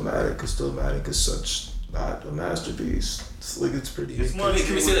Stillmatic because Stillmatic is such not a masterpiece. It's like it's pretty. It's more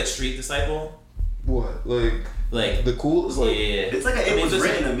Can we say like Street Disciple? What like The Cool is Yeah. like It's like it was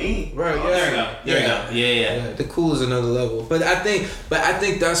written to me. right. Oh, Yeah, There we go. Yeah. The Cool is another level. But I think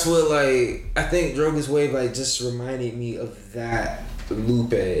that's what like I think Droga's Wave like just reminded me of that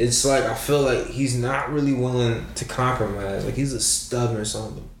Lupe. It's like I feel like he's not really willing to compromise. Like he's a stubborn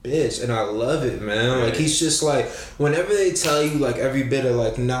son of a bitch, and I love it, man. Like he's just like whenever they tell you like every bit of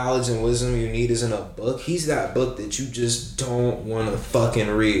like knowledge and wisdom you need is in a book, he's that book that you just don't want to fucking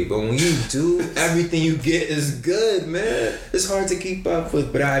read. But when you do, everything you get is good, man. It's hard to keep up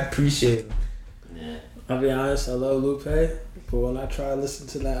with, but I appreciate it. Yeah. I'll be honest, I love Lupe, but when I try to listen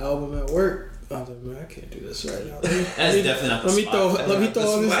to that album at work, I was like, man, I can't do this right now. That's definitely not the Let me spot.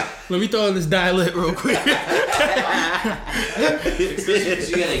 let me throw in this dialect real quick. Especially because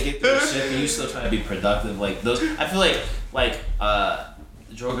you gotta get through the shit and you still trying to be productive. Like those, I feel like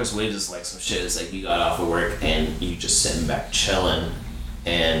Droga's Waves is like some shit. It's like you got off of work and you just sitting back chilling,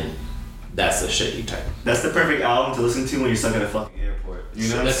 and that's the shit you type. That's the perfect album to listen to when you're stuck at a fucking airport. You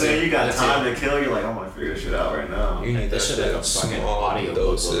know what I'm That's saying? it. You got That's time to kill. You're like, I'm gonna figure this shit out right now. You need That that shit shit like a in fucking small audio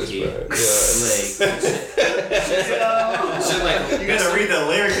doses, book, bro. like, Yeah. shit like You gotta read the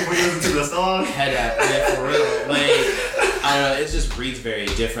lyrics before you listen to the song. head at yeah, for real. Like I don't know, it just reads very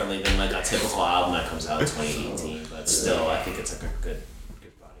differently than like a typical album that comes out in 2018. But still, I think it's like a good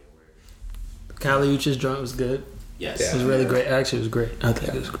body of work. Kali Uchis joint was good. Yes. It was really great. Actually, it was great. I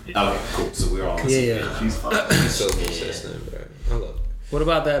think it was great. Okay, cool. So we're all on the Yeah, same yeah. She's fine. She's so consistent, bro. I love it. What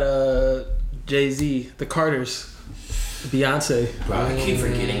about that Jay-Z, the Carters, Beyonce? Bro, I keep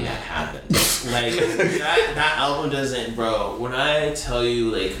forgetting that happened. Like, that album doesn't, bro. When I tell you,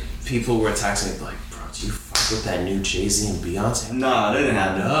 like, people were texting me, like, bro, do you fuck with that new Jay-Z and Beyonce? No, they didn't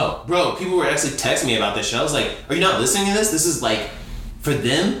have that. No. Bro, people were actually texting me about this shit. I was like, are you not listening to this? This is like, for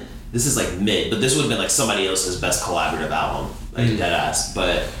them, this is like mid, but this would have been like somebody else's best collaborative album. Like, dead ass.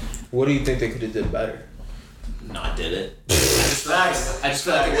 But What do you think they could have did better? not did it. I just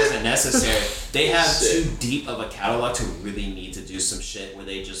feel like it wasn't necessary. They have too deep of a catalog to really need to do some shit where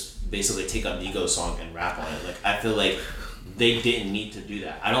they just basically take a Migos song and rap on it. Like, I feel like they didn't need to do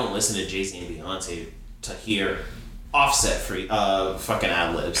that. I don't listen to Jay-Z and Beyonce to hear Offset free fucking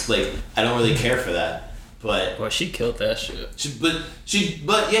ad-libs. Like, I don't really care for that. But Well, she killed that shit.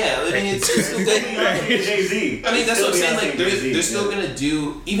 but yeah, I mean, it's still good. Jay-Z. I mean, that's what I'm saying. Like, they're still gonna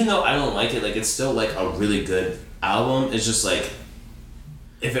do, even though I don't like it, like, it's still like a really good album. It's just like,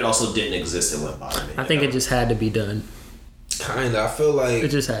 if it also didn't exist, it wouldn't bother me. I think it just had to be done. Kinda. I feel like It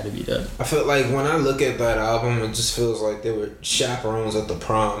just had to be done. I feel like when I look at that album, it just feels like they were chaperones at the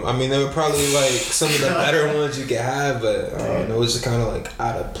prom. I mean, they were probably like some of the better ones you could have, but I don't know, it was just kind of like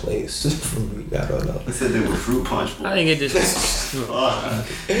out of place for me. I don't know. They said they were fruit punch boys. I think it just. Fuck.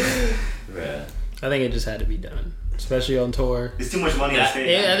 Yeah. I think it just had to be done, especially on tour. It's too much money on stage.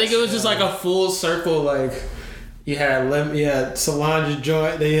 Yeah, I think it was just like a full circle. Like you had Solange's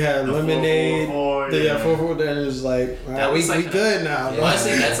joint, then you had The Lemonade, 444, then you yeah. had 444. Then it was like, all right, That was we like good now. Well, I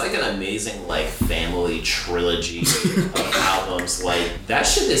think that's like an amazing like family trilogy of albums. Like, that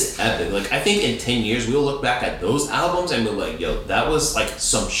shit is epic. Like, I think in 10 years we'll look back at those albums and be like, yo, that was like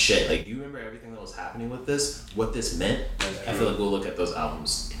some shit. Like, do you remember everything that was happening with this? What this meant? I feel like we'll look at those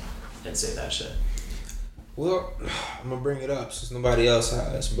albums and say that shit. Well, I'm gonna bring it up since nobody else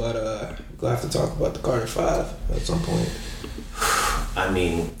has, but we'll have to talk about the Carter 5 at some point. I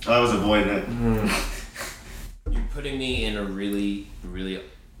mean, I was avoiding it. you're putting me in a really, really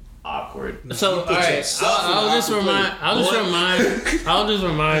awkward. So all right, I'll just remind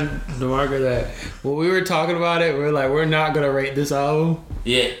DeMarco that when we were talking about it, we were like, we're not gonna rate this album.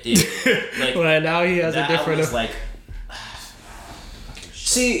 Yeah. Like, Well, now he has a that different. album is like,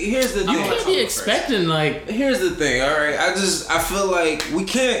 See, here's the You thing. can't be expecting like. Here's the thing, all right. I feel like we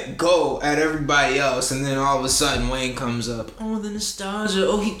can't go at everybody else, and then all of a sudden Wayne comes up. Oh, the nostalgia.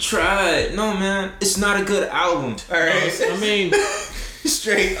 Oh, he tried. No, man, it's not a good album. All right. I mean,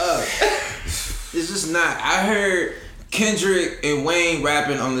 Straight up, it's just not. I heard Kendrick and Wayne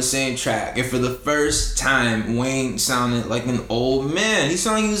rapping on the same track, and for the first time, Wayne sounded like an old man. He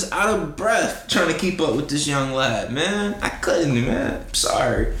sounded like he was out of breath trying to keep up with this young lad, man. I couldn't, man. I'm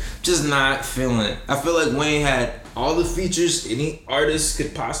sorry. Just not feeling it. I feel like Wayne had all the features any artist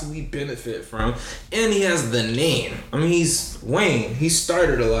could possibly benefit from, and he has the name. I mean, he's Wayne. He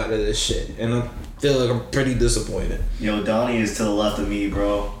started a lot of this shit, and I feel like I'm pretty disappointed. Yo, Donnie is to the left of me,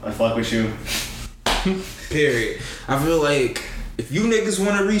 bro. I fuck with you. Period. I feel like if you niggas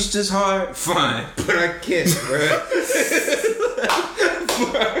want to reach this hard, fine, but I can't, bruh.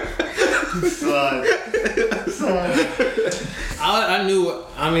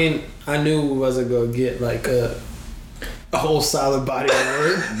 I knew we wasn't gonna get like a whole solid body of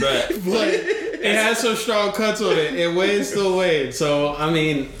work, but it had some strong cuts on it. It Wayne still Wayne, so I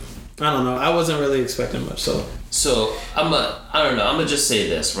mean, I don't know. I wasn't really expecting much, So I don't know, I'm gonna just say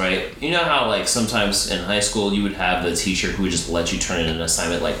this, right? You know how like sometimes in high school you would have the teacher who would just let you turn in an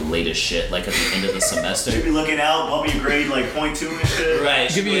assignment like late as shit, like at the end of the semester. You be looking out, bump your grade like 0.2 and shit. Right.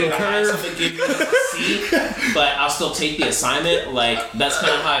 Give you a curve. Give you a C, but I'll still take the assignment. Like, that's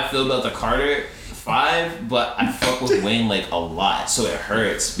kind of how I feel about the Carter 5, but I fuck with Wayne like a lot, so it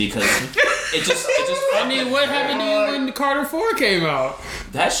hurts because it just. I mean, what happened to you when Carter 4 came out?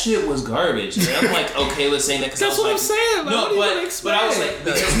 That shit was garbage, and I'm like okay with saying that because That's what I'm saying. Like, No, what do you but I was like,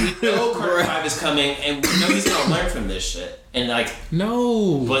 because we know Carter 5 is coming, and we know he's gonna learn from this shit, and like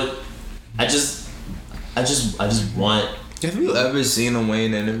No. but I just want. Have you ever seen a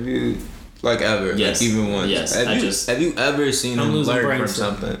Wayne interview? Like ever? Yes. Like even once? Yes. Have you ever seen I'm him losing learn brain from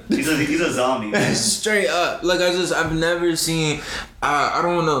cells. something? He's a zombie, man. Straight up. Like I've never seen. I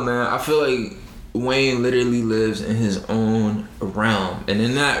don't know, man. I feel like Wayne literally lives in his own realm, and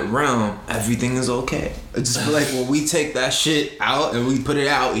in that realm, everything is okay. I just feel like when we take that shit out and we put it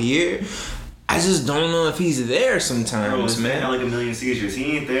out here, I just don't know if he's there Bro, sometimes, this man had man. like 1 million seizures.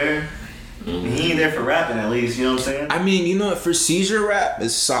 He ain't there. He ain't there for rapping at least, you know what I'm saying? I mean, you know what? For seizure rap,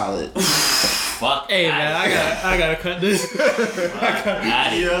 is solid. Fuck. Hey man, I gotta cut this. Yeah,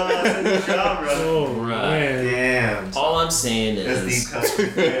 good job, bro. Oh Right. man. Damn. All I'm saying That's is, deep cut.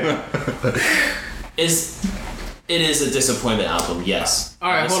 it is a disappointment album. Yes.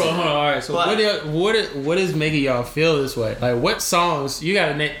 All right, hold on. All right, so But- what is making y'all feel this way? Like, what songs you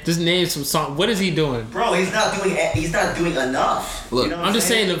gotta just name some songs? What is he doing? Bro, he's not doing enough. Look, You know what I'm just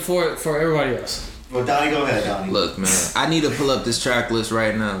saying that for everybody else. Well, Donnie, go ahead, Donnie. Look, man, I need to pull up this track list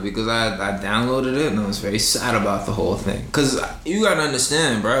right now because I downloaded it and I was very sad about the whole thing. Cause you gotta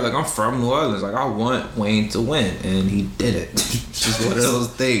understand, bro. Like, I'm from New Orleans. Like, I want Wayne to win, and he did it. It's just one of those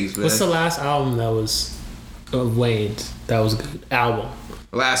things, man. What's the last album that was of Wayne's that was good? Album.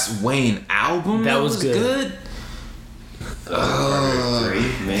 Last Wayne album That was good. Carter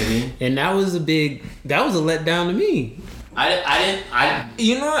 3, maybe. And that was a letdown to me.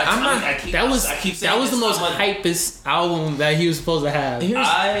 You know what? That was the most hypest album that he was supposed to have.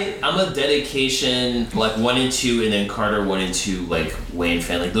 I'm a dedication like 1 and 2, and then Carter 1 and 2 like Wayne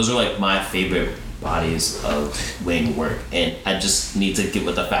fan. Like those are like my favorite bodies of Wayne work, and I just need to get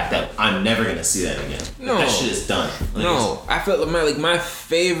with the fact that I'm never gonna see that again. No. That shit is done. Like, No, I felt like my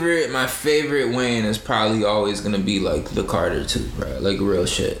favorite Wayne is probably always gonna be like the Carter 2, bro. Like real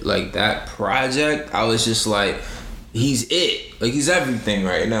shit. Like that project, I was just like, he's it. Like he's everything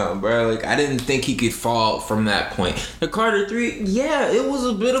right now, bro. Like I didn't think he could fall from that point. The Carter 3, yeah, it was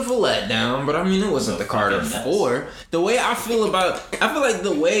a bit of a letdown, but I mean it wasn't the Carter 4. The way I feel like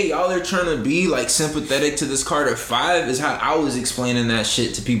the way y'all are trying to be like sympathetic to this Carter 5 is how I was explaining that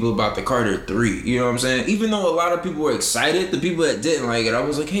shit to people about the Carter 3. You know what I'm saying? Even though a lot of people were excited, the people that didn't like it, I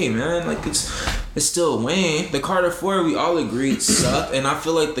was like, hey man, like it's still Wayne. The Carter 4 we all agreed sucked, and I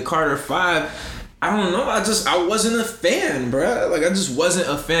feel like the Carter 5, I don't know. I wasn't a fan, bruh. Like, I just wasn't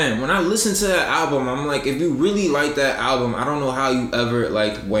a fan. When I listened to that album, I'm like, if you really like that album, I don't know how you ever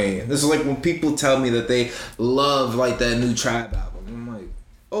liked Wayne. This is like when people tell me that they love, like, that new Tribe album. I'm like,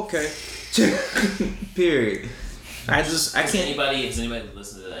 okay. Period. I can't. Has anybody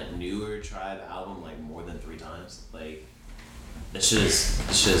listened to that newer Tribe album, like, more than 3 times? Like, this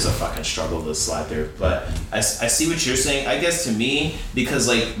shit is a fucking struggle to slide through. But I see what you're saying. I guess to me, because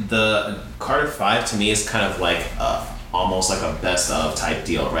like the Carter 5 to me is kind of like almost like a best of type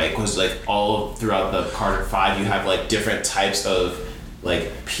deal, right? Because like all throughout the Carter 5 you have like different types of like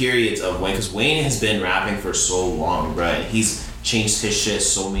periods of Wayne, because Wayne has been rapping for so long, right? And he's changed his shit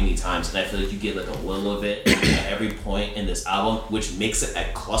so many times, and I feel like you get like a little of it at every point in this album, which makes it a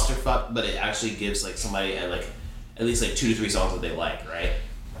clusterfuck, but it actually gives like somebody at least like 2 to 3 songs that they like, right?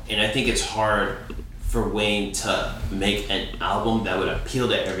 And I think it's hard for Wayne to make an album that would appeal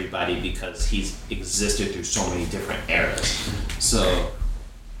to everybody because he's existed through so many different eras. So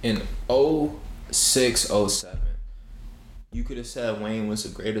in 06, 07, you could have said Wayne was the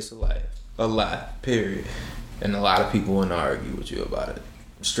greatest alive, period. And a lot of people wouldn't argue with you about it.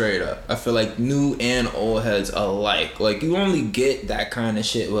 Straight up. I feel like new and old heads alike. Like, you only get that kind of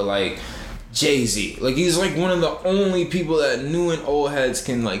shit with like Jay-Z. Like, he's like one of the only people that new and old heads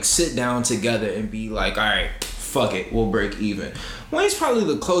can like sit down together and be like, all right, fuck it, we'll break even. Wayne's probably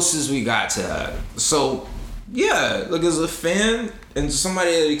the closest we got to that. So yeah, like as a fan and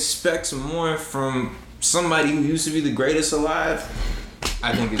somebody that expects more from somebody who used to be the greatest alive,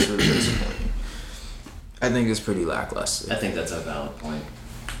 I think it's really disappointing. I think it's pretty lackluster. I think that's a valid point.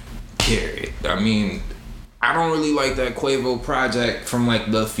 Period. I mean, I don't really like that Quavo project from like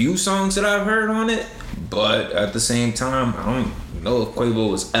the few songs that I've heard on it, but at the same time, I don't know if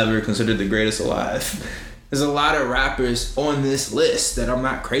Quavo was ever considered the greatest alive. There's a lot of rappers on this list that I'm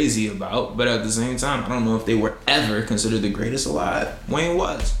not crazy about, but at the same time, I don't know if they were ever considered the greatest alive. Wayne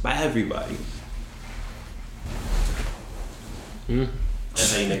was, by everybody.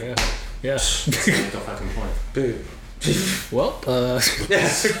 That's how you make it. Yeah. That's how you make a fucking point. Well,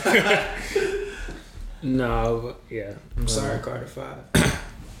 no, yeah. I'm sorry, Carter 5.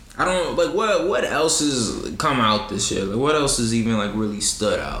 I don't like what else has come out this year. Like what else has even like really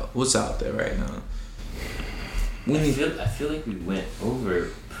stood out? What's out there right now? I feel like we went over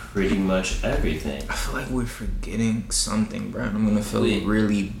pretty much everything. I feel like we're forgetting something, bro. I'm gonna feel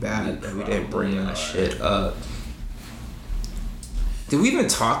really bad that we didn't bring that shit up. Did we even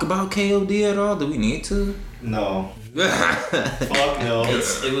talk about KOD at all? Do we need to? No. Fuck no.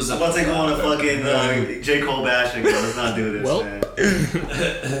 It was. I'm about to go on a fucking J. Cole bashing. Let's not do this, Well. man.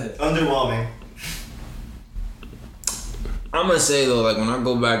 Underwhelming. I'm gonna say though, like when I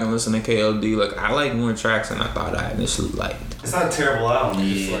go back and listen to KOD, like I like more tracks than I thought I initially liked. It's not a terrible album.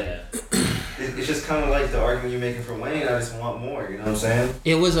 It's just Yeah. it's just kind of like the argument you're making for Wayne. I just want more. You know what I'm saying?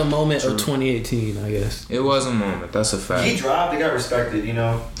 It was a moment of 2018, I guess. It was a moment. That's a fact. He dropped. It got respected. You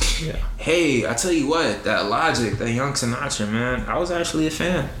know. Yeah. Hey, I tell you what, that Logic, that Young Sinatra, man, I was actually a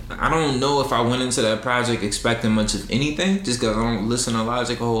fan. I don't know if I went into that project expecting much of anything, just because I don't listen to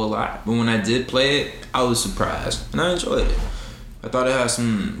Logic a whole lot. But when I did play it, I was surprised, and I enjoyed it. I thought it had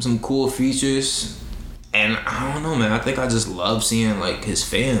some cool features. And I don't know, man. I think I just love seeing like his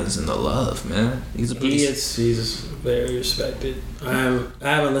fans and the love, man. He's very respected. I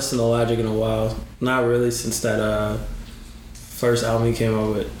haven't listened to Logic in a while. Not really since that first album he came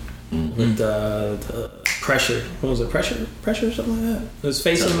out with the Pressure. What was it? Pressure or something like that. It was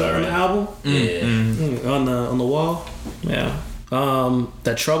facing on the album. On the wall. Yeah.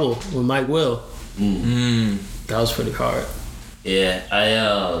 That Trouble with Mike Will. That was pretty hard. Yeah,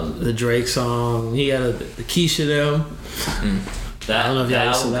 the Drake song. He had the Keisha them. That I don't know if y'all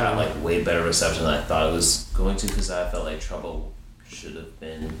album listened to that got one. like way better reception than I thought it was going to, because I felt like Trouble should have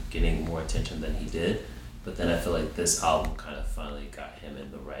been getting more attention than he did. But then I feel like this album kind of finally got him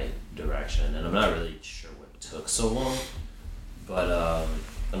in the right direction, and I'm not really sure what took so long, but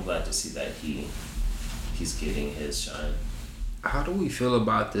I'm glad to see that he's getting his shine. How do we feel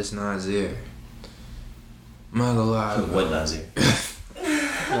about this Nasir? I'm not gonna lie. What Nasir?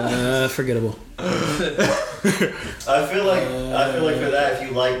 Forgettable. I feel like for that, if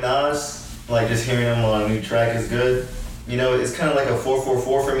you like Nas, like just hearing him on a new track is good. You know, it's kind of like a 4-4-4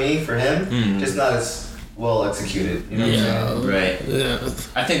 for me, for him. Just not as well executed. You know what I'm saying? Right. Yeah.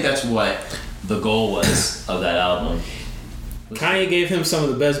 I think that's what the goal was of that album. Kanye gave him some of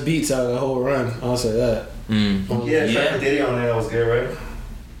the best beats out of the whole run. I'll say that. Yeah, track with Diddy on there, that was good, right?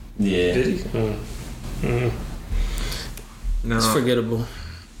 Yeah. Did he? No. It's forgettable.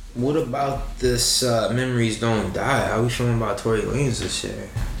 What about this Memories Don't Die? How we feeling about Tory Lanez this year?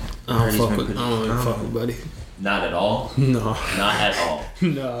 I don't fuck with Buddy. Not at all. No. Not at all.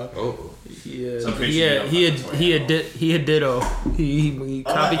 No. Oh. Yeah. So I'm pretty sure he a ditto. He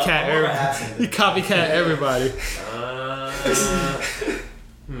copycat everybody.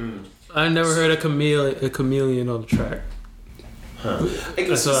 I never heard a chameleon on the track. Huh. Like,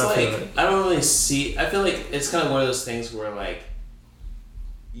 it's just like, I don't really see. I feel like it's kind of one of those things where like,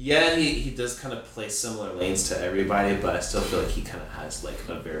 yeah, he does kind of play similar lanes to everybody, but I still feel like he kind of has like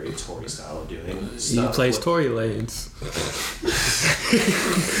a very Tory style of doing stuff. He plays Tory lanes.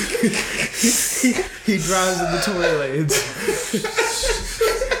 he drives in the Tory lanes.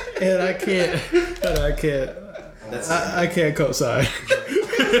 And I can't. I can't co-sign.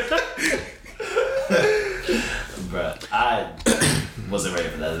 Bruh, I wasn't ready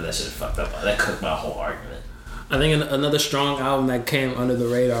for that. That shit fucked up. That cooked my whole argument. I think another strong album that came under the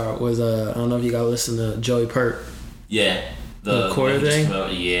radar was I don't know if you got to listen to Joey Pert. Yeah, the quarter thing.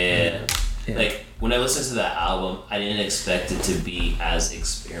 Yeah. Like when I listened to that album, I didn't expect it to be as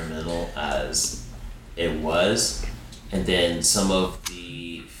experimental as it was, and then some of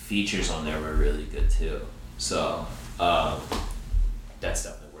the features on there were really good too. So that's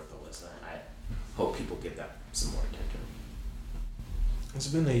definitely worth a listen. I hope people give that some more attention. It's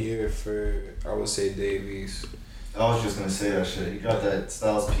been a year for, I would say, Davies. I was just gonna say that shit. He got that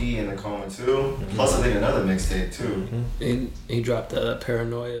Styles P in the Coma too. Plus, I think another mixtape too. He dropped that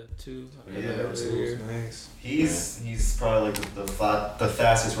Paranoia too. Yeah, It was nice. He's probably like the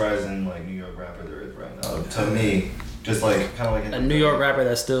fastest rising like New York rapper there is right now. To me, just like kind of like A New York rapper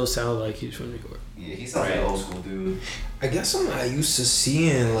that still sounds like he's from New York. Yeah, he sounds like an old school dude. I guess I'm not used to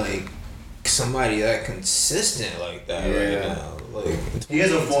seeing like somebody that consistent like that right now. Like He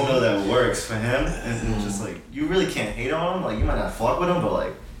has a formula that works for him, and it's just like you really can't hate on him. Like you might not fuck with him, but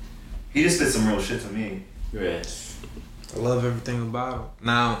like he just did some real shit to me. Right. I love everything about him.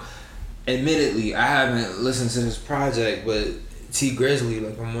 Now, admittedly, I haven't listened to this project, but T Grizzly,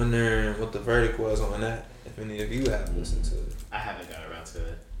 like I'm wondering what the verdict was on that. If any of you have listened to it. I haven't got around to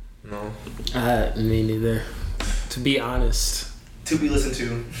it. No. Me neither. To be honest. To be listened to,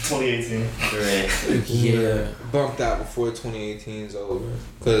 2018. Right. Yeah. bumped out before 2018's over.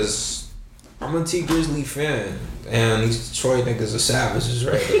 Cause I'm a T Grizzly fan, and these Detroit niggas are savages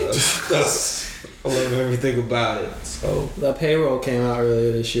right now. I love everything about it. So That Payroll came out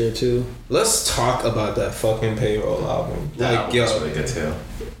earlier this year too. let's talk about that fucking Payroll album. That Like, yo, album's really good too.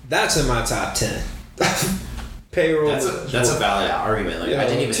 that's in my top 10. Payroll. That's a valid argument. Like Yeah. I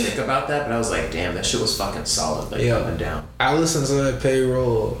didn't even think about that, but I was like, damn, that shit was fucking solid. Like Yeah. up and down. I listened to that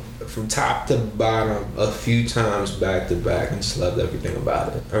Payroll from top to bottom a few times back to back and just loved everything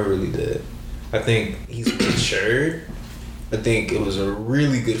about it. I really did. I think he's matured. I think it was a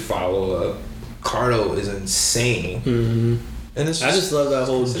really good follow up. Cardo is insane. And it's I just love that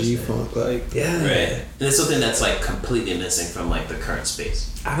whole G consistent. funk. Like, Yeah. Right. And it's something that's like completely missing from like the current space.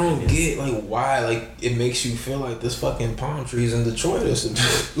 I don't get like why like it makes you feel like this fucking palm trees in Detroit or some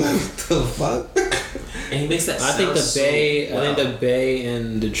shit. Like what the fuck? And he makes that I think sound the Bay, so I think the Bay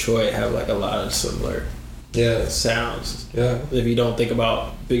and Detroit have like a lot of similar Yeah. sounds. Yeah. If you don't think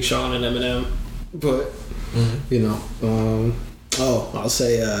about Big Sean and Eminem, but you know, I'll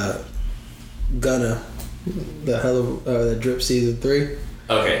say Gunna, the the Drip Season 3.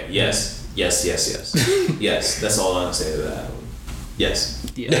 Okay, yes. Yes, that's all I'm saying to that album. Yes.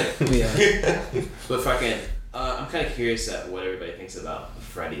 Yeah, yeah. But fucking, I'm kind of curious at what everybody thinks about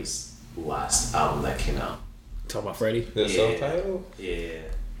Freddie's last album that came out. Talk about Freddie. The Yeah. self-title? Yeah.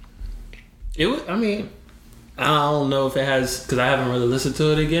 It was, I mean, I don't know if it has, because I haven't really listened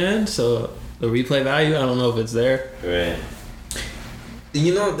to it again, so the replay value, I don't know if it's there. Right.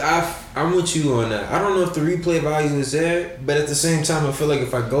 You know, I'm with you on that. I don't know if the replay value is there, but at the same time, I feel like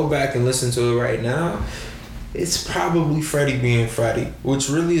if I go back and listen to it right now, it's probably Freddie being Freddie, which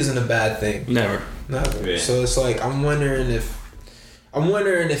really isn't a bad thing. Never. Never. Yeah. So it's like I'm wondering if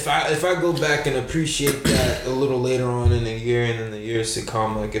I go back and appreciate that a little later on in the year and in the years to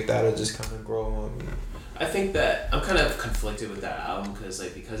come, like if that'll just kind of grow on me. I think that I'm kind of conflicted with that album because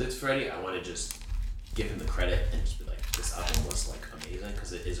it's Freddie, I want to just give him the credit and just be like, this album was like amazing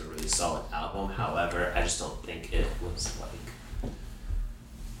because it is a really solid album. However, I just don't think it was like,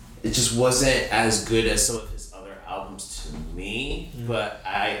 it just wasn't as good as some of his other albums to me. But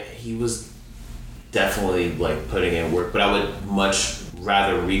he was definitely like putting in work. But I would much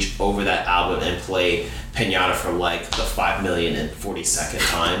rather reach over that album and play Pinata for like the 5,040,000th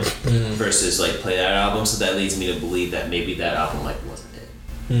time versus like play that album. So that leads me to believe that maybe that album like wasn't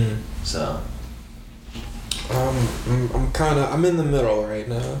it. So I'm in the middle right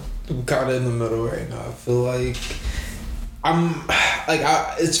now. I feel like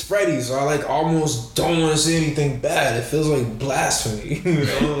it's Freddie, so I like almost don't want to say anything bad. It feels like blasphemy, you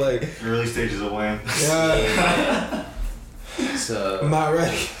know, like Early stages of Wham. yeah. so I'm not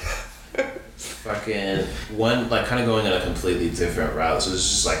ready. fucking one like kind of going in a completely different route. So it's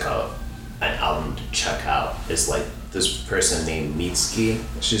just like an album to check out. It's like this person named Mitski.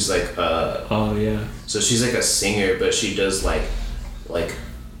 She's like Oh, yeah. so she's like a singer, but she does like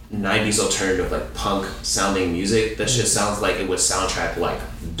 90s alternative like punk sounding music. That shit sounds like it would soundtrack like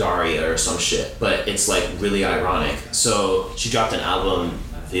Daria or some shit, but it's like really ironic. So she dropped an album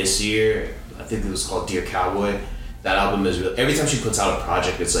this year. I think it was called Dear Cowboy. That album is really, every time she puts out a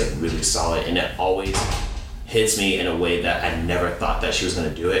project, it's like really solid, and it always hits me in a way that I never thought that she was gonna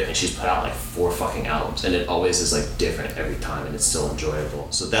do it. And she's put out like 4 fucking albums, and it always is like different every time, and it's still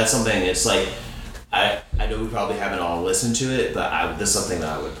enjoyable. So that's something. It's like I know we probably haven't all listened to it, but this is something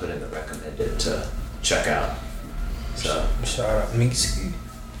that I would put in the recommended to check out. So Shout out Mitski.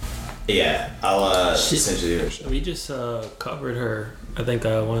 yeah, I'll Shit. send you the show. We just covered her. I think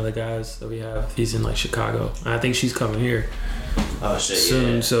one of the guys that we have, he's in like Chicago. I think she's coming here Oh shit,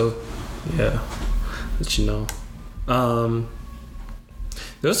 soon. yeah. So, yeah, let you know.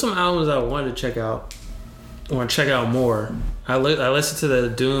 There's some albums I wanted to check out. I want to check out more. I listened to the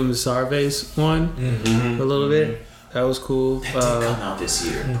Doom Sarves one a little bit. That was cool. That did come out this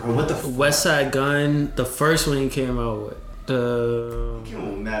year, bro. What the fuck? West Side Gun, the first one he came out with.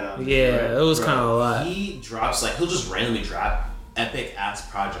 Yeah, it was Bro, kind of a lot. He'll just randomly drop epic ass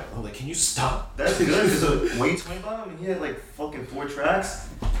project. I'm like, can you stop? That's good because when you 25 and he had like fucking 4 tracks.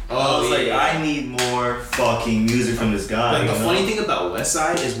 I Oh, was like, yeah. I need more fucking music from this guy. Like, the you know? funny thing about West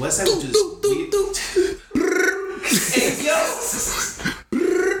Side is West Side would just hey yo.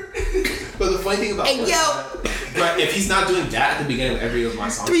 But the funny thing about West Side, right, if he's not doing that at the beginning of every of my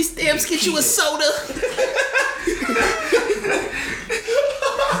songs, 3 stamps get you a soda.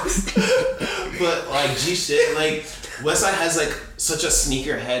 but like G shit, like Westside has like such a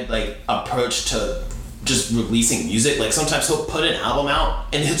sneakerhead like approach to just releasing music. Like sometimes he'll put an album out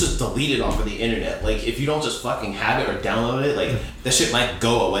and he'll just delete it off of the internet. Like if you don't just fucking have it or download it, like that shit might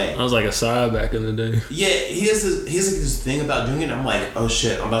go away. I was like a side back in the day. Yeah, he has this thing about doing it. And I'm like, oh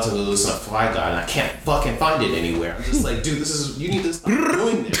shit, I'm about to go listen to Fly Guy and I can't fucking find it anywhere. I'm just like, dude, you need to stop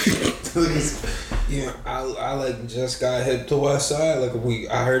doing this shit. Yeah, I like just got hip to West Side. Like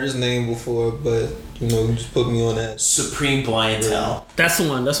I heard his name before, but you know, you just put me on that. Supreme Blientele. That's the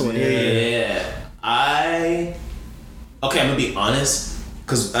one. Yeah. I'm gonna be honest,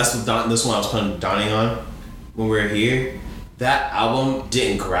 because that's what this one I was putting Donnie on when we were here. That album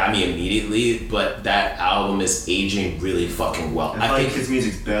didn't grab me immediately, but that album is aging really fucking well. I feel like his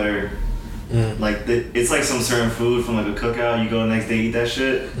music's better Like it's like some certain food from like a cookout. You go the next day, eat that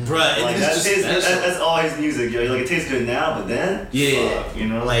shit. Bruh, Like that's all his music, yo. Like it tastes good now, but then fuck, you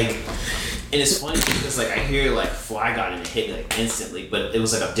know, like. And it's funny because like I hear like Fly God and it hit me like instantly, but it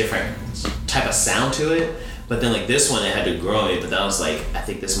was like a different type of sound to it. But then like this one, it had to grow me. But that was like, I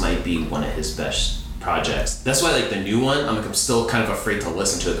think this might be one of his best projects. That's why like the new one, I'm still kind of afraid to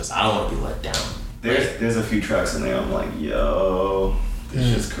listen to it because I don't want to be let down. There's a few tracks in there. I'm like, yo,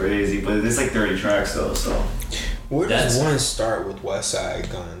 this shit's crazy. But it's like 30 tracks though, so. Where does one start with West Side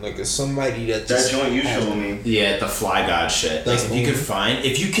Gun? Like, is somebody that just that joint you showed me? Yeah, the Fly God shit. Like,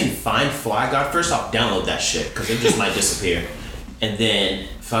 if you can find Fly God, first off, download that shit because it just might disappear. And then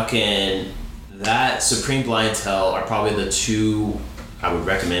fucking that Supreme Blind Tell are probably the two I would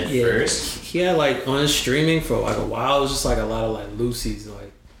recommend first. He had like on streaming for like a while. It was just like a lot of like Lucy's.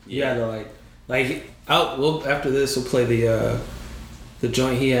 Like you had to like out. Well, after this, we'll play the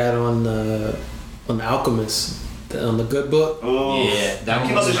joint he had on the Alchemist. On the Good Book. Oh yeah, that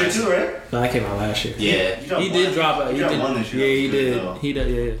came out this year too, right? No, that came out last year. Yeah, he did drop it. He did one this year. Yeah, he did. Though. He did.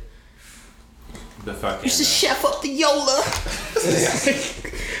 Yeah. The fucking. Used to chef up the Yola.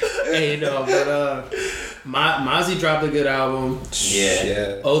 Hey, no, but Mozzie dropped a good album.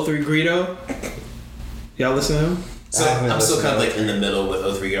 Yeah. 03 Greedo. Y'all listen to him? So I'm still kind of like in the middle with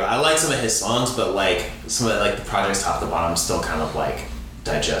 03 Greedo. I like some of his songs, but like some of like the projects top to bottom, still kind of like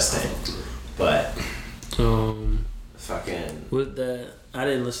digesting. But. Fucking with the I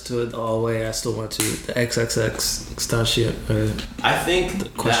didn't listen to it all the way. I still want to the XXX Extension. I think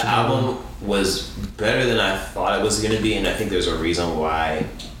that album was better than I thought it was gonna be, and I think there's a reason why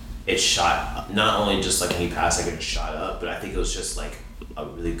it shot. Not only just like when he passed, like it shot up, but I think it was just like a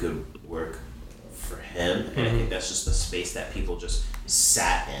really good work for him, and I think that's just the space that people just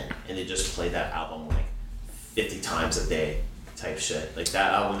sat in, and they just played that album like 50 times a day, type shit. Like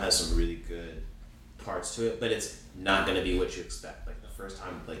that album has some really good parts to it, but it's not gonna be what you expect. Like the first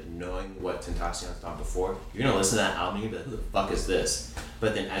time, like knowing what Tentacion's done before, you're gonna listen to that album and you'll be like, who the fuck is this?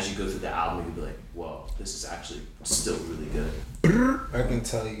 But then as you go through the album, you'll be like, whoa, this is actually still really good. I can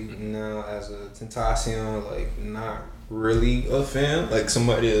tell you now, as a Tentacion, like not really a fan, like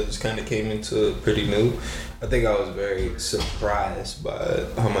somebody that just kind of came into it pretty new. I think I was very surprised by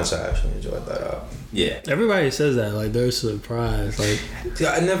how much I actually enjoyed that album. Yeah, everybody says that, like they're surprised. Like,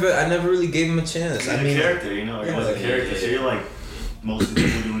 I never really gave him a chance. I mean, character, you know, it was a character. So you're like, most of the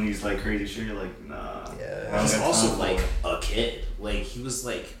people doing these like crazy shit. You're like, nah. Yeah. He's also like a kid. Like he was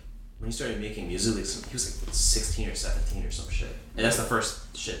like when he started making music, like he was like 16 or 17 or some shit. And that's the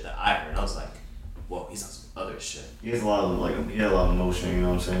first shit that I heard. I was like, whoa, he's on some other shit. He has a lot of he had a lot of emotion. You know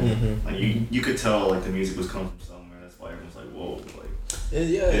what I'm saying? Like you could tell like the music was coming from somewhere. That's why everyone's like, whoa, like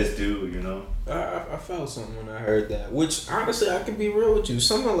this dude, you know. I felt something when I heard that. Which honestly, I can be real with you.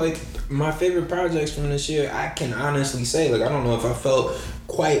 Some of like my favorite projects from this year, I can honestly say like I don't know if I felt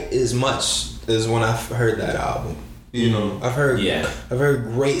quite as much as when I heard that album. You know, I've heard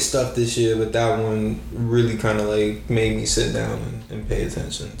great stuff this year, but that one really kind of like made me sit down and pay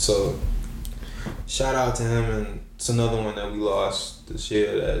attention. So shout out to him, and it's another one that we lost this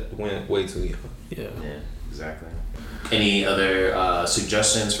year that went way too young. Yeah, exactly. Any other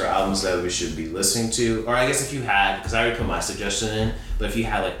suggestions for albums that we should be listening to? Or I guess if you had, because I already put my suggestion in, but if you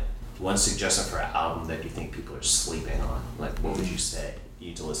had like one suggestion for an album that you think people are sleeping on, like what would you say you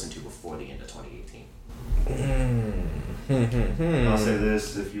need to listen to before the end of 2018? I'll say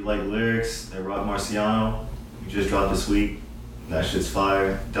this: if you like lyrics, that Rock Marciano, you just dropped this week. That shit's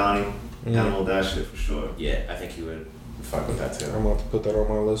fire. Donnie, download that shit for sure. Yeah, I think you would fuck with that too. I'm about to put that on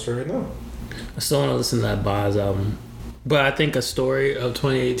my list right now. I still want to listen to that Boz album, but I think a story of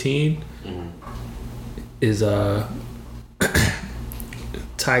 2018 is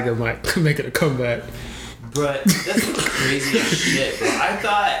Tyga might making a comeback. But that's the craziest shit, bro. I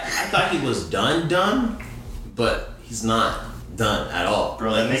thought he was done, but he's not done at all.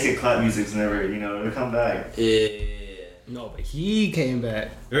 Bro, that Make It Clap music's never, it'll come back. No, but he came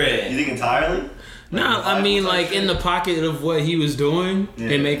back. Right. You think entirely? No, I mean like in the pocket of what he was doing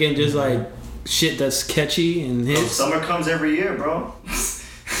and making just like shit that's catchy and hits. Summer comes every year, bro.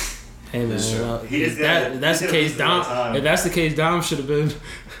 Hey man, if that's the case, Dom should have been.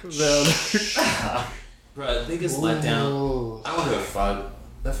 Bro, biggest letdown. I don't give a fuck.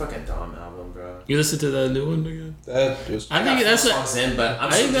 That fucking Dom album, bro. You listen to the new one again? I think that's songs in, but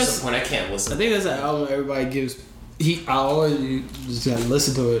I'm so disappointed I can't listen. I think that's an album everybody gives. I always just gotta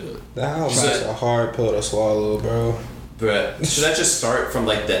listen to it. That album's a hard pill to swallow, bro. But should I just start from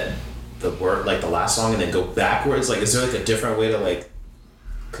like the word, like the last song, and then go backwards? Like, is there like a different way to like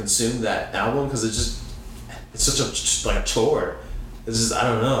consume that album? Because it's such a like a chore. It's just I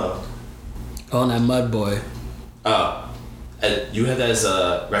don't know. Oh, that Mud Boy. Oh, you had that as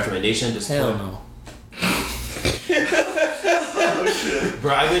a recommendation? Just Hell no.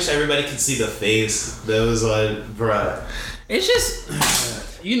 Bro, I wish everybody could see the face. That was like, bro. It's just,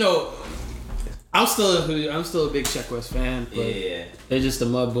 I'm still a big Check West fan. But Yeah. it's just a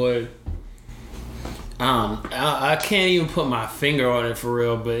Mud Boy. I can't even put my finger on it for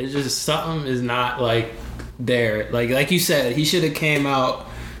real, but it's just something is not like there. Like you said, he should have came out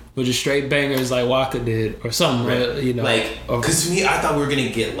with just straight bangers like Waka did or something, right. Because to me, I thought we were gonna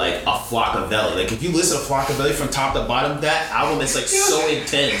get like a Flockavelli. Like if you listen to Flockavelli from top to bottom, that album is like so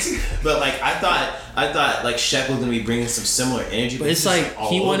intense. But like I thought like Shaq was gonna be bringing some similar energy. But it's like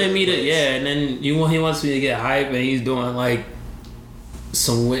he wanted me to, and then he wants me to get hype, and he's doing like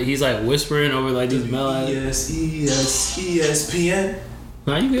he's like whispering over like these melodies. ESPN.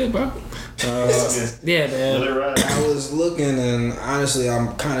 Nah, you good, bro? Yeah, man. I was looking, and honestly,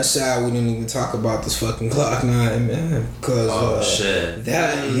 I'm kind of sad we didn't even talk about this fucking Glock 9, man. Because shit,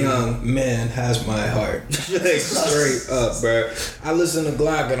 that young man has my heart. Like, straight up, bro. I listen to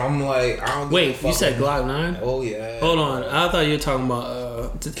Glock, and I'm like, I don't. Wait, you said Glock 9? Oh yeah. Hold on, I thought you were talking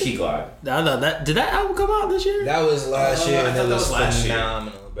about Key Glock. I thought did that album come out this year? That was last year, and it was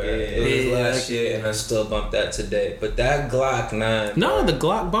phenomenal, bro. It was last year, and I still bump that today. But that Glock 9. No, the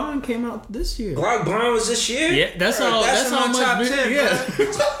Glock Bond came out this year. Glock Bond was this year? Yeah, that's bro, how that's how in my much. top 10,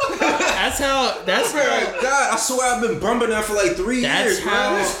 Yeah, that's bro, how. God, I swear I've been bumping that for like 3 years,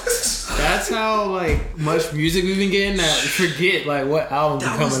 That's how like much music we've been getting that forget like what albums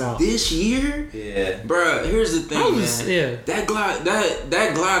are coming out this year. Yeah, bro. Here's the thing, man. Yeah, that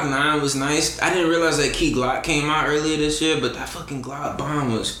Glock 9 was nice. I didn't realize that Key Glock came out earlier this year, but that fucking Glock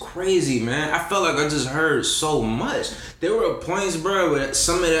Bomb was crazy, man. I felt like I just heard so much. There were points, bro, where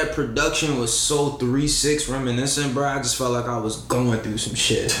some of that production was so 3-6 reminiscent, bro. I just felt like I was going through some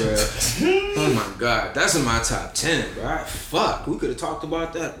shit, bro. Oh my god, that's in my top 10, bro. Fuck, we could have talked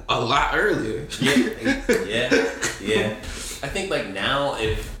about that a lot earlier. yeah. I think like now,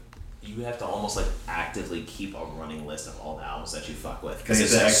 if you have to almost like actively keep a running list of all the albums that you fuck with, because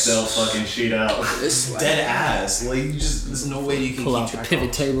it's an Excel fucking sheet out. It's dead ass. Like you just, there's no way you can pull keep out track pivot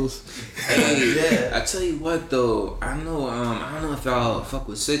of. tables. Hey, Yeah. I tell you what though, I don't know if y'all fuck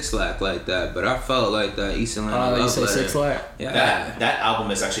with Six Lack like that, but I felt like that East Atlanta You Love say Letter. Six Lack? Yeah, That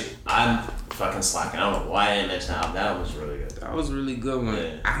album is actually, I'm fucking slacking. I don't know why I didn't mention that album. That album was really good. that was a really good one.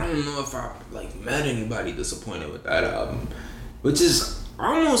 Yeah. I don't know if I like met anybody disappointed with that album, which is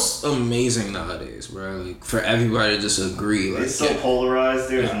almost amazing nowadays, bro. Like for everybody to just agree, like It's so polarized.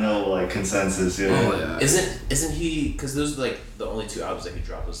 There's no like consensus. oh yeah. Isn't he? Because those are like the only two albums that he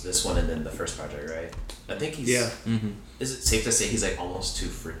dropped was this one and then the first project, right? I think he's. Yeah. Mm-hmm. Is it safe to say he's like almost 2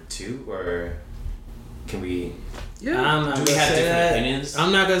 for 2, or can we? Yeah, I'm not Do we gonna have say different that. opinions?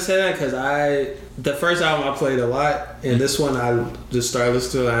 I'm not gonna say that because the first album I played a lot, and this one I just started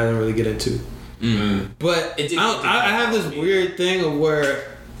listening to. And I didn't really get into. Mm-hmm. But I have this weird thing of where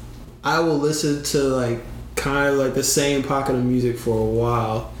I will listen to like kind of like the same pocket of music for a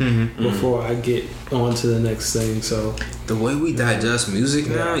while before I get on to the next thing. So The way we digest music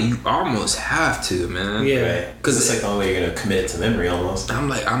now, you almost have to, man. yeah, Because it's like the only way you're gonna commit it to memory almost. I'm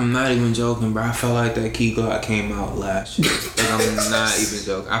not even joking, bro. I felt like that Key Glock came out last year. Like, I'm not even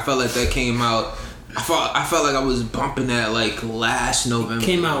joking. I felt like that came out. I felt like I was bumping that like last November.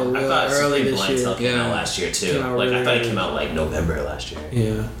 came out I real thought early Supreme this Blind year. Tell came out last year too. Came out Like I really thought it early. came out like November last year.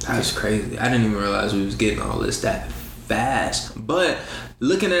 Yeah, That's crazy. I didn't even realize we was getting all this that fast. But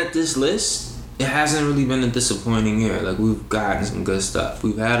looking at this list, it hasn't really been a disappointing year. Like we've gotten some good stuff.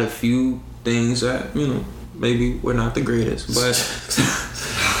 We've had a few things that maybe we're not the greatest, but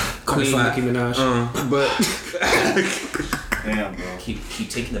Queen Nicki Minaj. but Damn, bro. Keep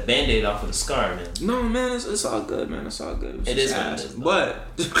taking the Band-Aid off of the scar, man. no, man, it's all good, man. It's all good. It just is what it ass. is, though. But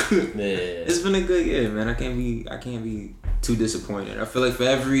Yeah. it's been a good year, man. I can't be too disappointed. I feel like for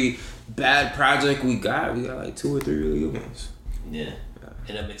every bad project we got like 2 or 3 really good ones. Yeah.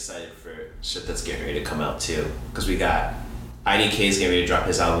 And I'm excited for shit that's getting ready to come out too. Because we got IDK's getting ready to drop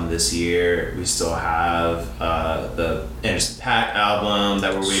his album this year. We still have the Anderson .Paak album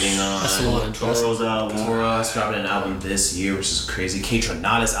that we're waiting on. That's the one. Toro's album. Toro's dropping an album this year, which is crazy.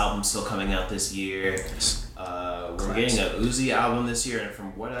 Kaytranada's album still coming out this year. We're getting a Uzi album this year, and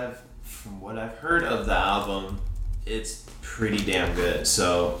from what I've heard of the album, it's pretty damn good.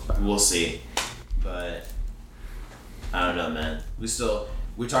 So we'll see. But I don't know, man.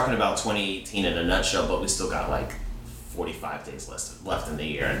 We're talking about 2018 in a nutshell, but we still got like 45 days left in the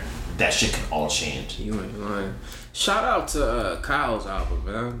year, and that shit can all change. You ain't lying. Shout out to Kyle's album,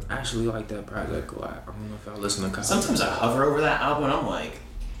 man. I actually like that project a lot. I don't know if y'all listen to Kyle. Sometimes I hover over that album and I'm like,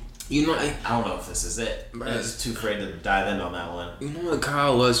 You know, I don't know if this is it. Right. I'm just too afraid to dive in on that one. you know what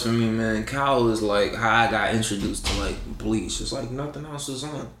Kyle was for me, man? Kyle was like how I got introduced to like Bleach. It's like nothing else was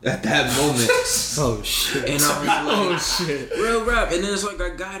on at that moment. Oh shit. And I was like, Oh shit. real rap. And then it's like I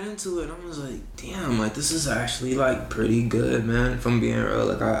got into it and I was like, damn, like this is actually like pretty good, man. If I'm being real,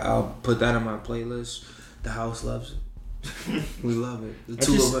 like I'll put that on my playlist. The house loves it. We love it. The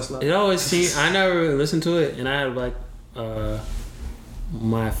two of us love it. It always seemed, I never listened to it, and I had like,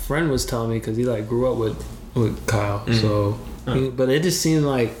 my friend was telling me because he like grew up with Kyle, so, but it just seemed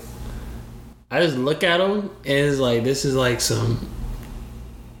like, I just look at him and it's like, this is like some,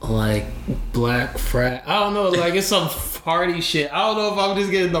 like black frat. I don't know, like it's some party shit. I don't know if I'm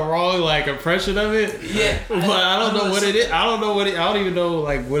just getting the wrong like impression of it. Yeah, but I don't know what it is. I don't know what it. I don't even know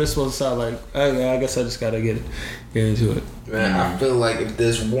like what it's supposed to sound like. I guess I just gotta get into it. Man, I feel like if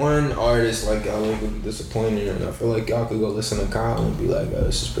there's one artist like y'all ain't gonna be disappointed in, I feel like y'all could go listen to Kyle and be like, oh,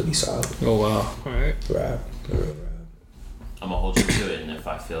 this is pretty solid. Oh wow! All right. Rap, real rap. I'm gonna hold you to it, and if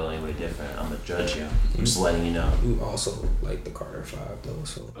I feel any way different, I'm gonna judge you. I'm just letting you know. You also like the Carter 5 though,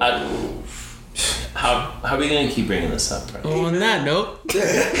 so. How are we gonna keep bringing this up, bro? On that note.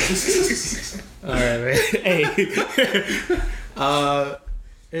 All right, man. Hey.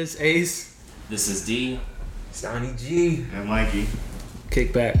 It's Ace. This is D. Sonny G. And Mikey.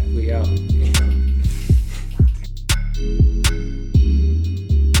 Kick back. We out.